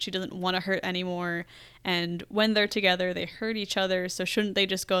tired. She doesn't want to hurt anymore. And when they're together, they hurt each other. So shouldn't they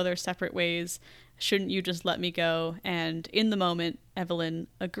just go their separate ways? Shouldn't you just let me go? And in the moment, Evelyn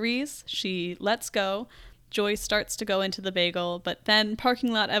agrees. She lets go. Joy starts to go into the bagel, but then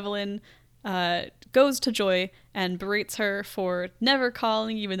parking lot Evelyn goes to Joy and berates her for never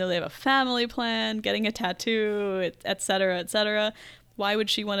calling, even though they have a family plan, getting a tattoo, etc., etc. Why would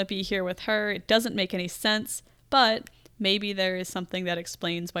she want to be here with her? It doesn't make any sense, but maybe there is something that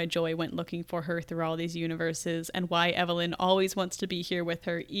explains why Joy went looking for her through all these universes and why Evelyn always wants to be here with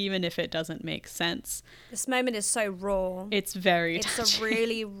her, even if it doesn't make sense. This moment is so raw. It's very touching. It's a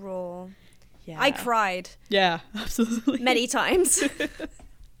really raw. Yeah. I cried. Yeah, absolutely. Many times.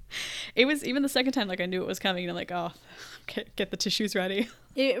 It was even the second time, like I knew it was coming, and I'm like, oh, get the tissues ready.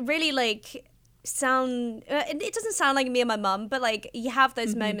 It really like it doesn't sound like me and my mum, but like you have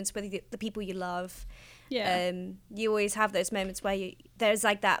those moments with the people you love. Yeah. You always have those moments where there's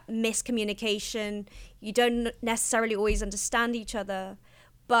like that miscommunication. You don't necessarily always understand each other,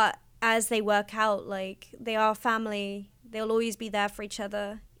 but as they work out, like they are family, they'll always be there for each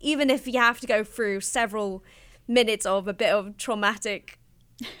other, even if you have to go through several minutes of a bit of traumatic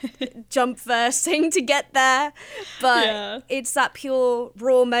jump versing to get there. But it's that pure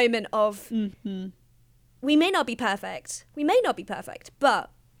raw moment of we may not be perfect,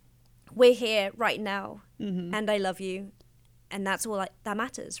 but we're here right now, and I love you, and that's all that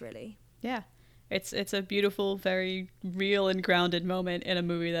matters, really. Yeah. It's a beautiful, very real and grounded moment in a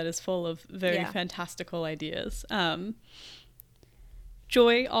movie that is full of very fantastical ideas.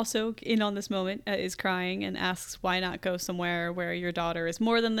 Joy, also in on this moment, is crying and asks why not go somewhere where your daughter is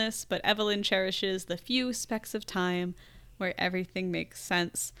more than this, but Evelyn cherishes the few specks of time where everything makes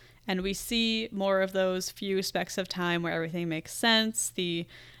sense And we see more of those few specks of time where everything makes sense. The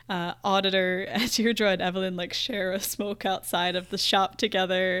auditor, Deirdre and Evelyn like share a smoke outside of the shop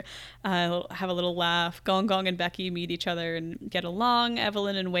together, have a little laugh. Gong Gong and Becky meet each other and get along.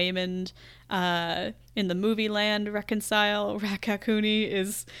 Evelyn and Waymond in the movie land reconcile. Rakakuni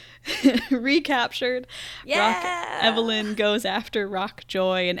is recaptured. Yeah. Evelyn goes after Rock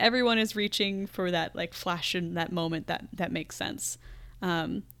Joy, and everyone is reaching for that like flash in that moment that makes sense.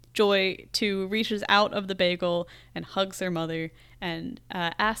 Joy too reaches out of the bagel and hugs her mother and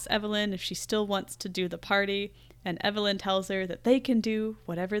asks Evelyn if she still wants to do the party, and Evelyn tells her that they can do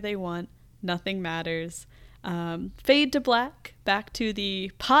whatever they want, nothing matters. Fade to black, back to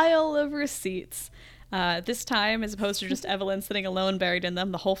the pile of receipts. This time, as opposed to just Evelyn sitting alone buried in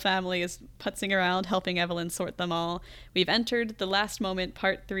them, the whole family is putzing around helping Evelyn sort them all. We've entered the last moment,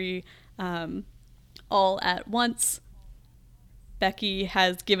 part 3, all at once. Becky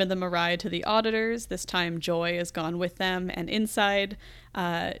has given them a ride to the auditors. This time Joy has gone with them, and inside,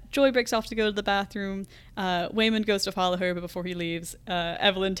 Joy breaks off to go to the bathroom. Waymond goes to follow her, but before he leaves,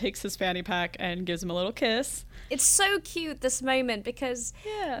 Evelyn takes his fanny pack and gives him a little kiss. It's so cute, this moment, because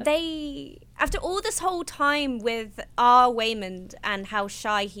they, after all this whole time with our Waymond and how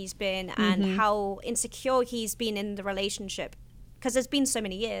shy he's been and how insecure he's been in the relationship, because there's been so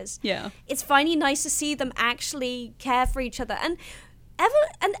many years. Yeah. It's finally nice to see them actually care for each other. And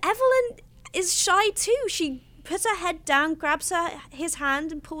Evelyn is shy too. She puts her head down, grabs his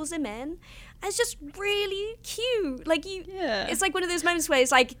hand and pulls him in. And it's just really cute. Like it's like one of those moments where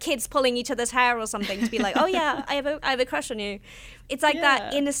it's like kids pulling each other's hair or something to be like, oh yeah, I have a crush on you. It's like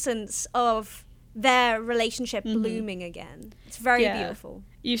that innocence of their relationship blooming again. It's very beautiful.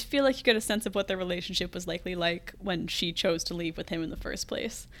 You feel like you get a sense of what their relationship was likely like when she chose to leave with him in the first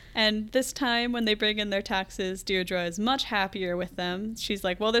place. And this time, when they bring in their taxes, Deirdre is much happier with them. She's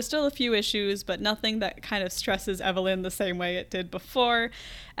like, well, there's still a few issues, but nothing that kind of stresses Evelyn the same way it did before.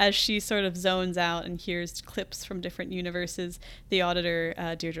 As she sort of zones out and hears clips from different universes, the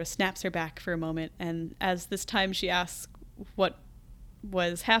auditor, Deirdre, snaps her back for a moment. And as this time she asks what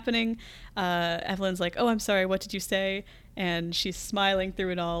was happening, Evelyn's like, oh, I'm sorry, what did you say? And she's smiling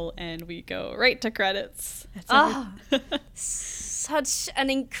through it all, and we go right to credits. Such an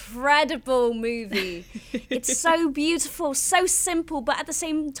incredible movie. It's so beautiful, so simple, but at the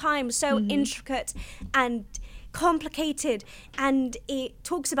same time so intricate and complicated, and it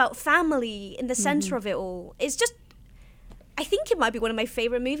talks about family in the center of it all. It's just, I think it might be one of my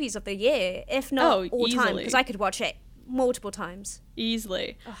favorite movies of the year, if not all time, because I could watch it multiple times.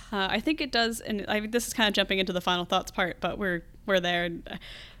 Easily. I think it does, and this is kind of jumping into the final thoughts part, but we're there.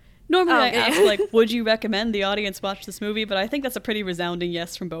 Normally I ask, like, would you recommend the audience watch this movie? But I think that's a pretty resounding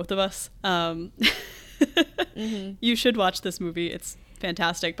yes from both of us. You should watch this movie. It's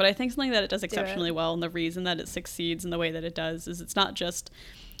fantastic. But I think something that it does exceptionally well, and the reason that it succeeds in the way that it does, is it's not just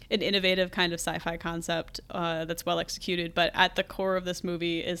an innovative kind of sci-fi concept that's well executed, but at the core of this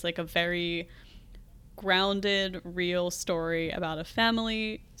movie is like a very grounded, real story about a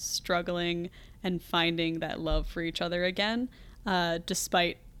family struggling and finding that love for each other again.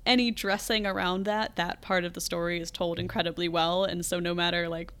 Despite any dressing around that part of the story is told incredibly well. And so no matter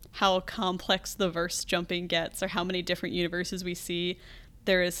like how complex the verse jumping gets or how many different universes we see,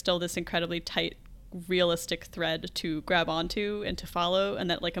 there is still this incredibly tight, realistic thread to grab onto and to follow, and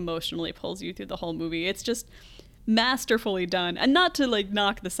that like emotionally pulls you through the whole movie. It's just masterfully done. And not to like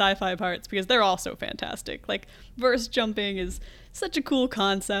knock the sci-fi parts, because they're also fantastic. Like, verse jumping is such a cool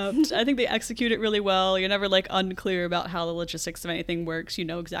concept. I think they execute it really well. You're never like unclear about how the logistics of anything works. You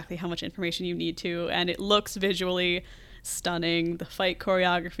know exactly how much information you need to, and it looks visually stunning. The fight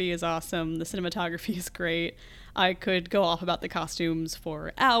choreography is awesome. The cinematography is great. I could go off about the costumes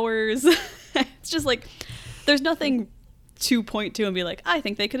for hours. It's just like, there's nothing to point to and be like, I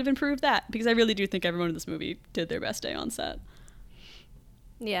think they could have improved that, because I really do think everyone in this movie did their best day on set.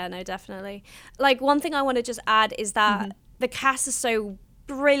 Yeah, no, definitely. Like, one thing I want to just add is that the cast is so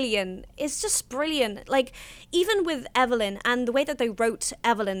brilliant. It's just brilliant. Like, even with Evelyn and the way that they wrote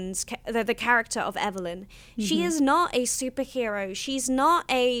Evelyn's, the character of Evelyn, she is not a superhero. She's not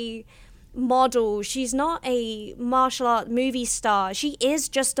a model. She's not a martial art movie star. She is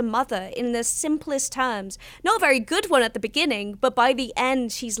just a mother in the simplest terms. Not a very good one at the beginning, but by the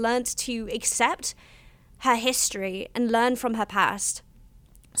end, she's learned to accept her history and learn from her past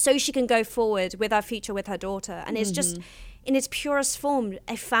so she can go forward with her future with her daughter. And it's just, in its purest form,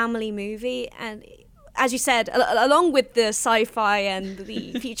 a family movie. And as you said, along with the sci-fi and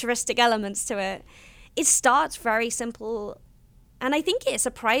the futuristic elements to it, it starts very simple. And I think it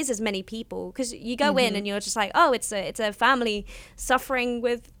surprises many people, because you go in and you're just like, oh, it's a family suffering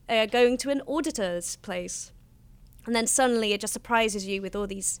with going to an auditor's place. And then suddenly it just surprises you with all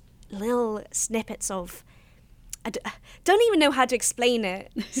these little snippets of... don't even know how to explain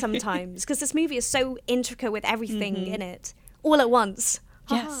it sometimes, because this movie is so intricate with everything in it, all at once.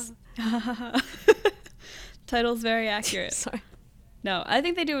 Yes. Title's very accurate. Sorry. No, I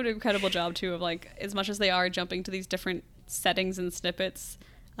think they do an incredible job, too, of, like, as much as they are jumping to these different settings and snippets,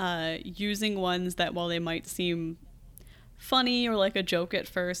 using ones that, while they might seem funny or like a joke at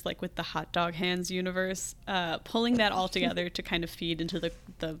first, like with the hot dog hands universe, pulling that all together to kind of feed into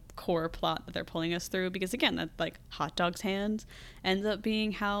the core plot that they're pulling us through, because again, that like hot dog's hands ends up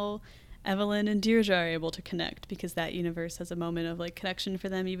being how Evelyn and Deirdre are able to connect, because that universe has a moment of like connection for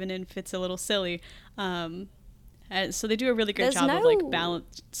them, even if it's a little silly. So they do a really good job of like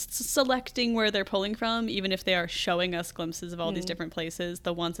selecting where they're pulling from, even if they are showing us glimpses of all these different places.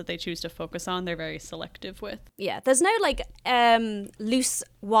 The ones that they choose to focus on, they're very selective with. Yeah, there's no like loose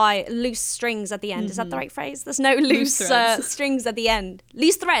strings at the end. Is that the right phrase? There's no loose strings at the end.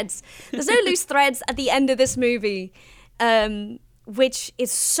 Loose threads. There's no loose threads at the end of this movie. Which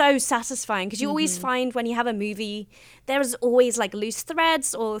is so satisfying, because you always find when you have a movie, there's always like loose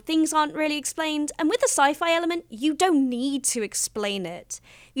threads or things aren't really explained. And with the sci-fi element, you don't need to explain it.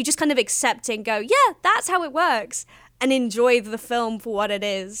 You just kind of accept it and go, yeah, that's how it works, and enjoy the film for what it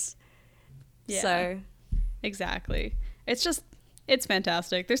is. Yeah, so exactly. It's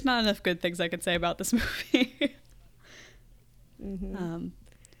fantastic. There's not enough good things I could say about this movie.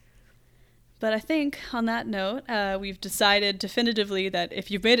 But I think on that note, we've decided definitively that if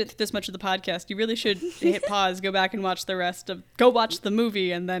you've made it through this much of the podcast, you really should hit pause, go back and watch go watch the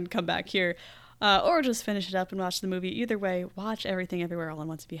movie and then come back here. Or just finish it up and watch the movie. Either way, watch Everything Everywhere All at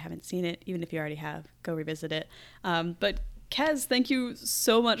Once if you haven't seen it. Even if you already have, go revisit it. But Kez, thank you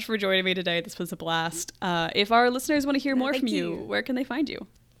so much for joining me today. This was a blast. If our listeners want to hear more from you, where can they find you?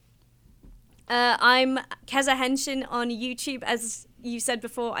 I'm Kezza-Henshin on YouTube. As you said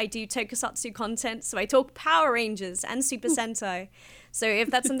before, I do tokusatsu content, so I talk Power Rangers and Super Sentai. So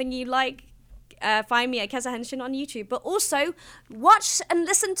if that's something you like, find me at Kezza-Henshin on YouTube. But also, watch and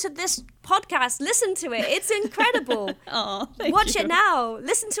listen to this podcast. Listen to it. It's incredible. Watch it now.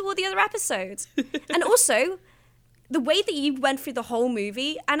 Listen to all the other episodes. And also, the way that you went through the whole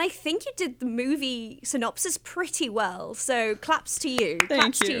movie, and I think you did the movie synopsis pretty well. So claps to you.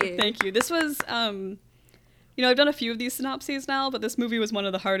 Thank you. This was, I've done a few of these synopses now, but this movie was one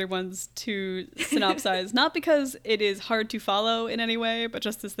of the harder ones to synopsize. Not because it is hard to follow in any way, but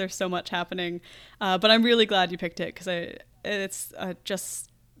just as there's so much happening. But I'm really glad you picked it, because it's just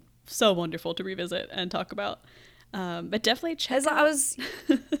so wonderful to revisit and talk about. But definitely check out.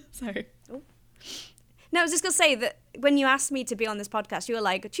 Sorry. Oh. No, I was just going to say that when you asked me to be on this podcast, you were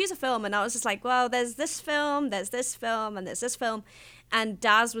like, choose a film. And I was just like, well, there's this film, and there's this film. And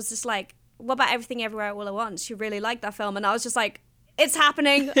Daz was just like, what about Everything Everywhere All at Once? You really like that film. And I was just like, it's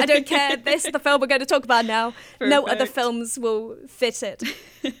happening. I don't care. This is the film we're going to talk about now. Perfect. No other films will fit it.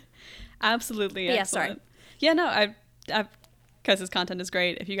 Absolutely. Yeah, sorry. Yeah, no, I've because his content is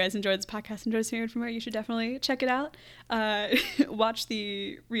great. If you guys enjoyed this podcast, enjoyed hearing from her, you should definitely check it out. Watch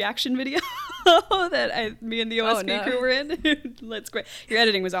the reaction video that me and the OSP crew were in. That's great. Your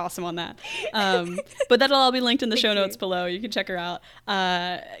editing was awesome on that. But that'll all be linked in the show notes below. You can check her out.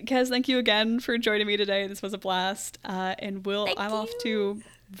 Kez, thank you again for joining me today. This was a blast. And I'm off to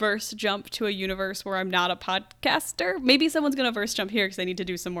verse jump to a universe where I'm not a podcaster. Maybe someone's gonna verse jump here because they need to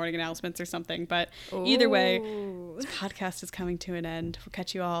do some morning announcements or something, but either way, this podcast is coming to an end. We'll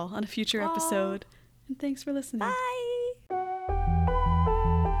catch you all on a future episode, and thanks for listening. Bye.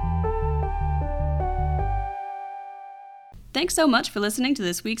 Thanks so much for listening to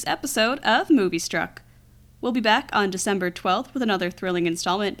this week's episode of Moviestruck. We'll be back on December 12th with another thrilling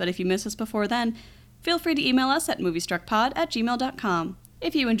installment, but if you miss us before then, feel free to email us at moviestruckpod@gmail.com.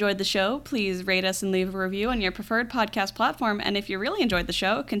 If you enjoyed the show, please rate us and leave a review on your preferred podcast platform. And if you really enjoyed the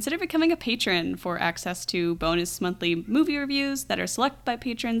show, consider becoming a patron for access to bonus monthly movie reviews that are selected by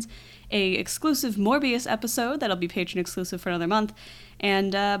patrons, a exclusive Morbius episode that'll be patron exclusive for another month,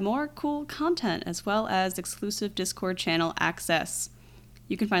 and more cool content, as well as exclusive Discord channel access.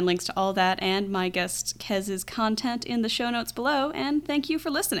 You can find links to all that and my guest Kez's content in the show notes below, and thank you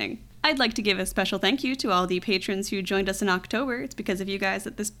for listening. I'd like to give a special thank you to all the patrons who joined us in October. It's because of you guys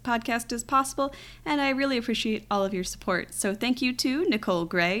that this podcast is possible, and I really appreciate all of your support. So thank you to Nicole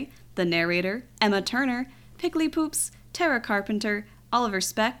Gray, the narrator, Emma Turner, Piggly Poops, Tara Carpenter, Oliver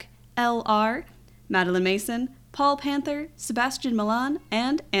Speck, L.R., Madeline Mason, Paul Panther, Sebastian Milan,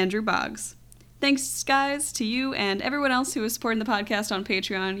 and Andrew Boggs. Thanks, guys, to you and everyone else who is supporting the podcast on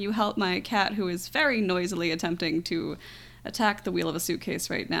Patreon. You help my cat, who is very noisily attempting to attack the wheel of a suitcase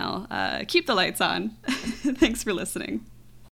right now. Keep the lights on. Thanks for listening.